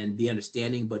and be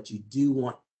understanding, but you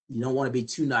don't want to be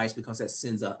too nice, because that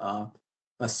sends a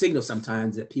signal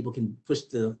sometimes that people can push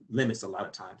the limits a lot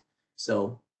of times.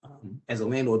 So as a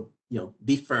landlord,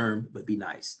 be firm, but be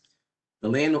nice. As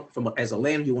a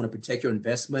landlord, you want to protect your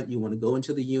investment. You want to go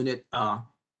into the unit,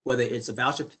 whether it's a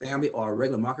voucher family or a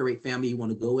regular market rate family, you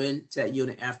want to go into that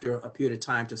unit after a period of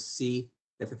time to see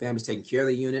that the family's taking care of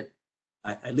the unit.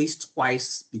 At least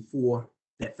twice before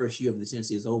that first year of the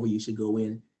tenancy is over, you should go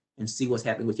in and see what's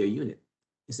happening with your unit.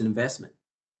 It's an investment.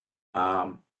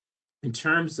 In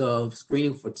terms of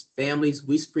screening for families,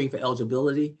 we screen for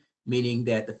eligibility, meaning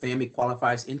that the family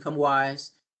qualifies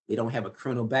income-wise, they don't have a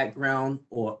criminal background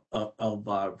or of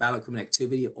violent criminal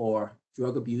activity or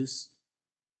drug abuse,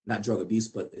 not drug abuse,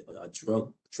 but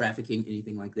drug trafficking,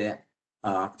 anything like that.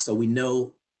 So we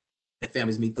know that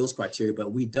families meet those criteria,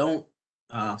 but we don't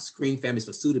screen families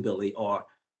for suitability, or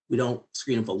we don't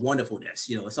screen them for wonderfulness.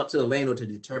 It's up to the landlord to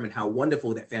determine how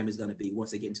wonderful that family is going to be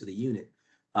once they get into the unit.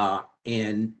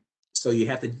 And so you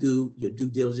have to do your due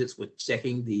diligence with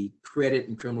checking the credit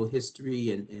and criminal history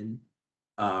and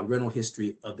rental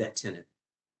history of that tenant.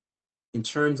 In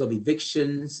terms of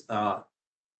evictions,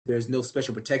 there's no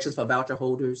special protections for voucher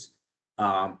holders.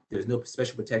 There's no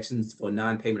special protections for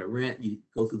non-payment of rent. You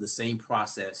go through the same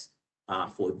process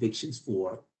for evictions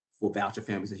for voucher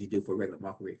families as you do for regular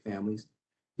market rate families.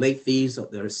 Late fees,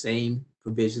 there are the same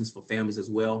provisions for families as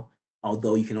well,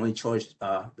 although you can only charge,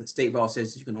 the state law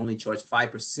says you can only charge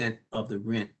 5% of the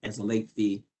rent as a late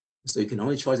fee. So you can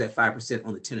only charge that 5%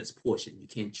 on the tenant's portion. You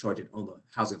can't charge it on the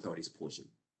housing authority's portion.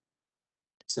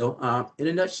 So in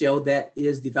a nutshell, that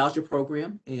is the voucher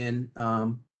program. And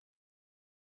I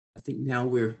think now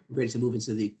we're ready to move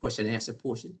into the question and answer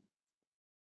portion.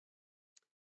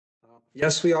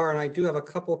 Yes, we are. And I do have a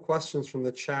couple of questions from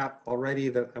the chat already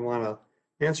that I want to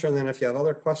answer. And then if you have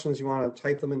other questions, you want to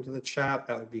type them into the chat,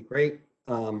 that would be great.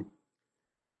 There's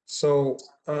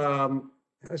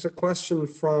a question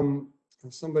from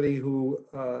somebody who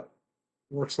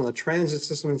works on the transit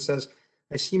system and says,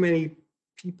 I see many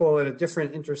people at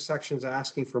different intersections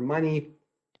asking for money.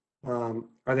 Are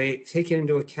they taken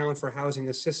into account for housing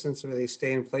assistance, or do they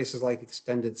stay in places like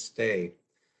extended stay?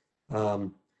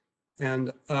 Donna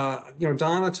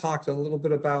talked a little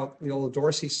bit about the old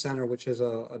Dorsey Center, which is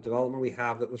a development we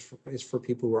have that is for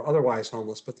people who are otherwise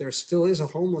homeless, but there still is a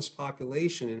homeless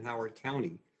population in Howard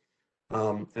County.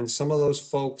 And some of those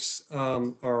folks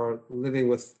are living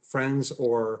with friends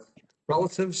or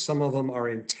relatives. Some of them are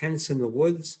in tents in the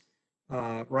woods.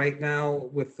 Right now,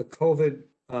 with the COVID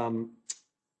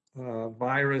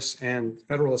virus and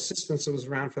federal assistance that was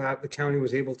around for that, the county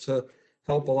was able to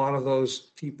help a lot of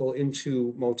those people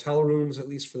into motel rooms, at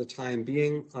least for the time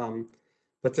being.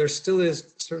 But there still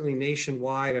is, certainly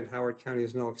nationwide, and Howard County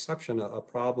is no exception, a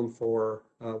problem for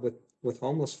with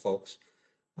homeless folks.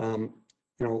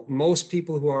 Most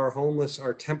people who are homeless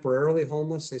are temporarily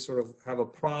homeless. They sort of have a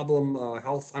problem,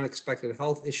 unexpected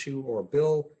health issue or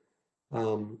bill,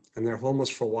 and they're homeless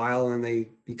for a while, and then they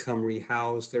become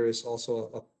rehoused. There is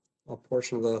also a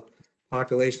portion of the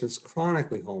population that's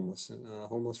chronically homeless and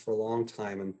homeless for a long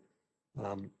time,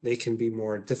 and they can be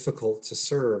more difficult to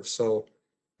serve. So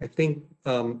I think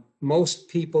most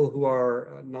people who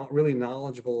are not really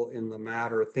knowledgeable in the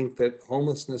matter think that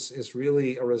homelessness is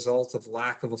really a result of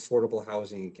lack of affordable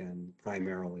housing again,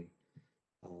 primarily.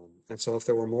 And so if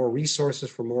there were more resources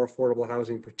for more affordable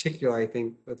housing, particularly I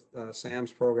think with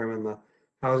Sam's program and the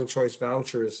housing choice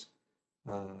vouchers,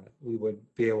 we would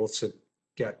be able to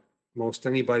get most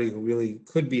anybody who really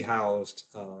could be housed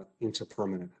into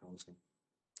permanent housing.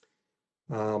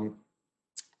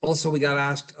 Also, we got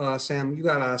asked, Sam, you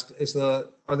got asked,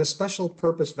 are the special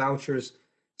purpose vouchers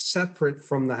separate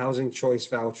from the housing choice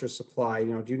voucher supply?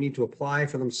 You know, do you need to apply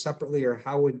for them separately, or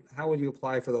how would you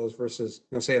apply for those versus,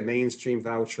 you know, say a mainstream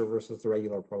voucher versus the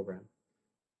regular program?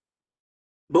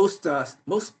 Most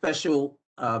special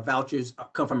vouchers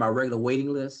come from our regular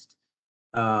waiting list.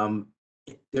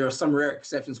 There are some rare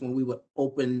exceptions when we would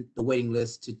open the waiting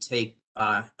list to take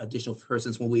additional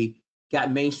persons. When we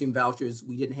got mainstream vouchers,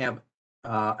 we didn't have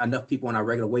enough people on our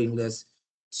regular waiting list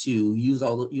to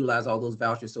utilize all those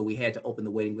vouchers, so we had to open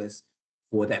the waiting list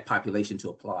for that population to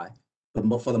apply. But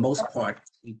for the most part,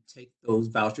 we take those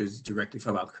vouchers directly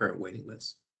from our current waiting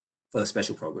list for the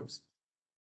special programs.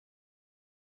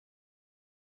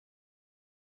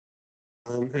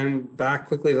 And back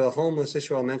quickly to the homeless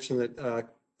issue, I'll mention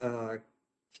that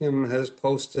Kim has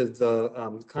posted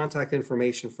the contact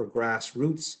information for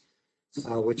Grassroots,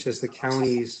 which is the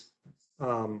county's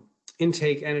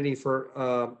intake entity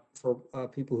for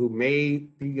people who may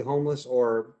be homeless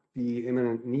or be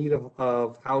imminent need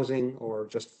of housing or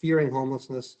just fearing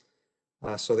homelessness.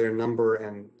 So their number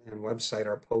and website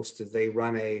are posted. They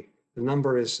run the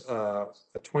number is a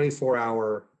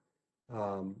 24-hour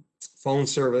phone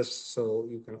service, so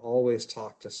you can always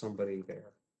talk to somebody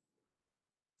there.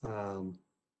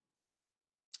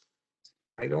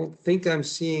 I don't think I'm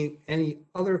seeing any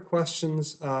other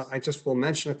questions. I just will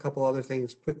mention a couple other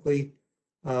things quickly.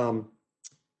 As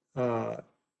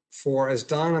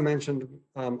Donna mentioned,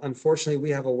 unfortunately, we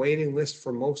have a waiting list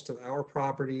for most of our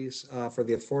properties for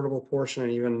the affordable portion,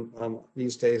 and even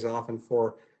these days often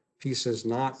for pieces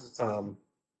not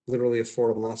literally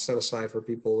affordable, not set aside for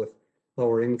people with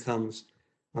lower incomes.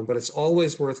 But it's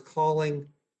always worth calling.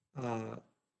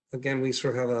 Again, we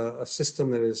sort of have a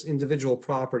system that is individual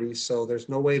properties, so there's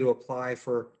no way to apply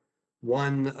for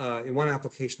in one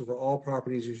application for all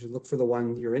properties. You should look for the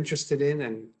one you're interested in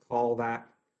and call that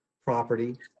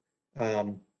property.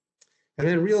 And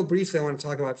then real briefly, I want to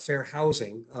talk about fair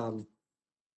housing.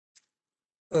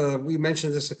 We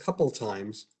mentioned this a couple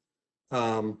times.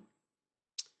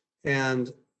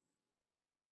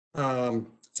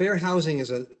 Fair housing is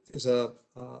there's a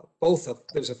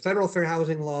federal fair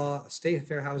housing law, a state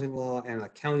fair housing law, and a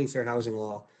county fair housing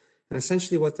law. And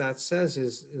essentially what that says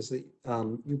is that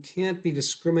you can't be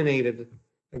discriminated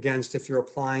against if you're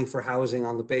applying for housing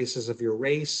on the basis of your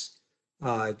race,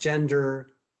 gender,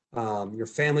 your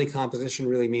family composition,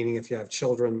 really meaning if you have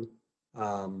children,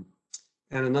 and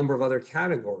a number of other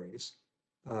categories.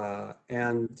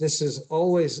 And this is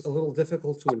always a little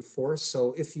difficult to enforce.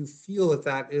 So if you feel that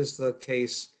that is the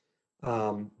case,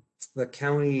 the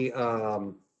county,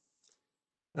 I've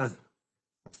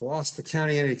lost the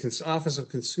county entity, Office of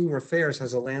Consumer Affairs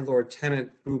has a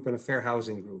landlord-tenant group and a fair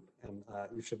housing group, and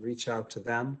you should reach out to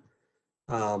them.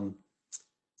 And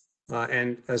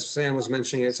as Sam was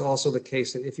mentioning, it's also the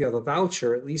case that if you have a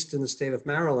voucher, at least in the state of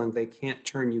Maryland, they can't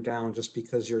turn you down just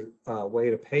because your way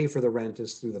to pay for the rent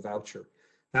is through the voucher.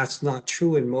 That's not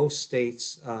true in most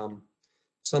states.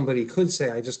 Somebody could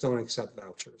say, I just don't accept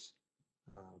vouchers.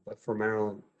 But for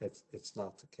Maryland, it's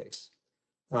not the case.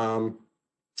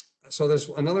 So there's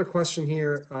another question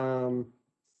here.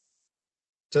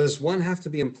 Does one have to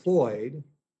be employed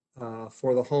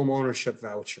for the home ownership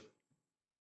voucher?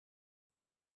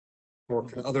 Or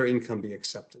can other income be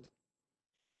accepted?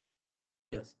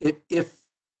 Yes, if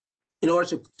in order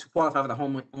to qualify for the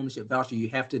home ownership voucher, you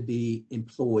have to be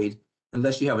employed.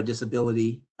 Unless you have a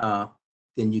disability, then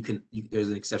there's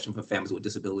an exception for families with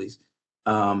disabilities.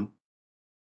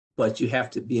 But you have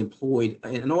to be employed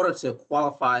in order to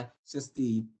qualify. Since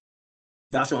the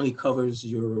voucher only covers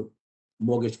your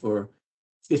mortgage for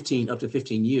up to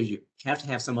 15 years, you have to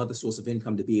have some other source of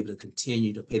income to be able to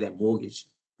continue to pay that mortgage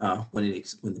when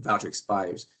the voucher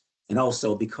expires. And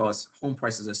also because home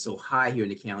prices are so high here in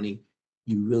the county,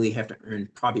 you really have to earn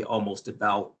probably almost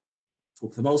about, for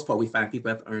the most part, we find people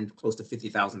have to earn close to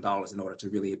 $50,000 in order to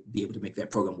really be able to make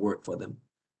that program work for them.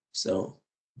 So,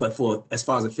 but as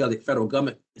far as the federal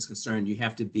government is concerned, you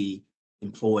have to be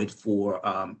employed for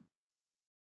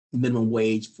minimum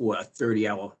wage for at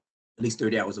least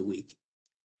 30 hours a week.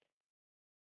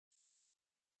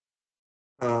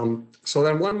 So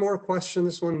then one more question,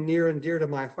 this one near and dear to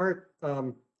my heart.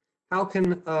 How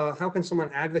can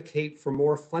someone advocate for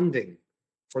more funding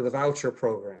for the voucher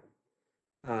program?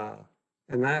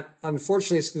 And that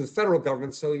unfortunately is through the federal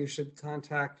government. So you should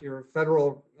contact your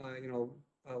federal,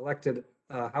 elected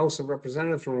House of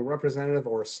Representatives from a representative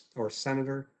or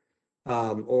senator,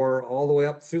 or all the way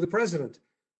up through the president,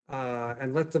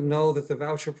 and let them know that the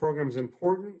voucher program is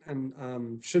important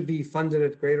and should be funded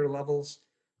at greater levels.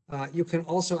 You can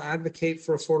also advocate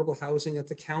for affordable housing at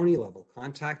the county level.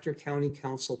 Contact your county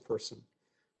council person.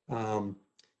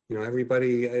 You know,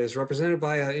 everybody is represented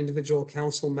by an individual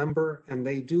council member, and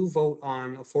they do vote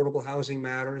on affordable housing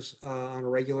matters on a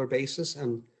regular basis.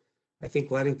 And I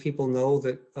think letting people know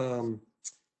that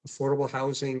affordable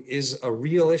housing is a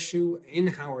real issue in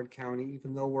Howard County,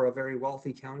 even though we're a very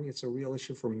wealthy county, it's a real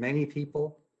issue for many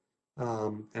people.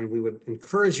 And we would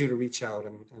encourage you to reach out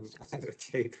and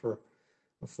advocate for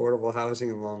affordable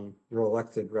housing among your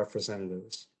elected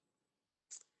representatives.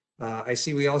 I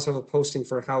see we also have a posting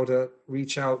for how to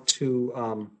reach out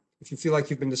to, if you feel like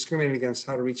you've been discriminated against,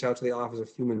 how to reach out to the Office of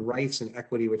Human Rights and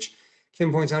Equity, which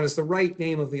Kim points out is the right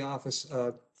name of the office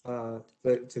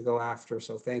to go after.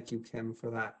 So thank you, Kim,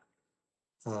 for that.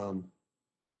 And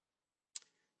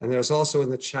there's also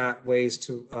in the chat ways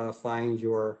to find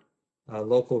your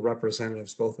local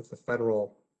representatives, both at the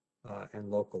federal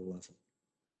and local level.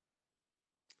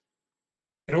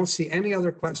 I don't see any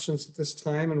other questions at this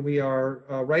time, and we are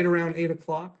right around 8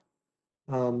 o'clock.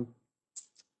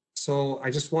 So I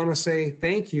just want to say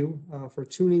thank you for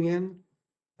tuning in.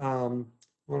 I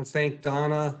want to thank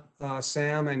Donna,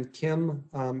 Sam, and Kim,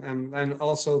 and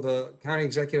also the county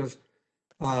executive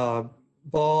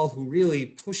Ball, who really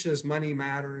pushes Money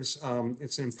Matters.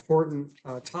 It's an important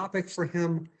topic for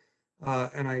him,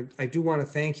 and I do want to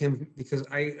thank him because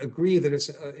I agree that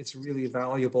it's really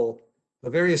valuable. The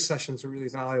various sessions are really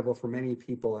valuable for many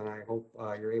people, and I hope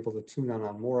you're able to tune in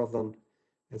on more of them.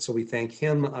 And so we thank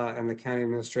him and the county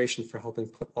administration for helping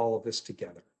put all of this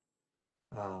together.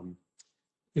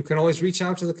 You can always reach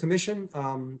out to the commission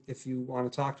if you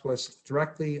want to talk to us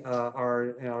directly.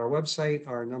 Our website,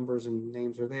 our numbers and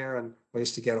names are there, and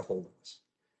ways to get a hold of us.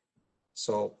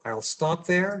 So I'll stop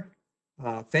there.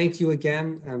 Thank you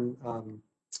again, and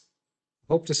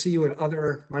hope to see you at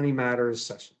other Money Matters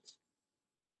sessions.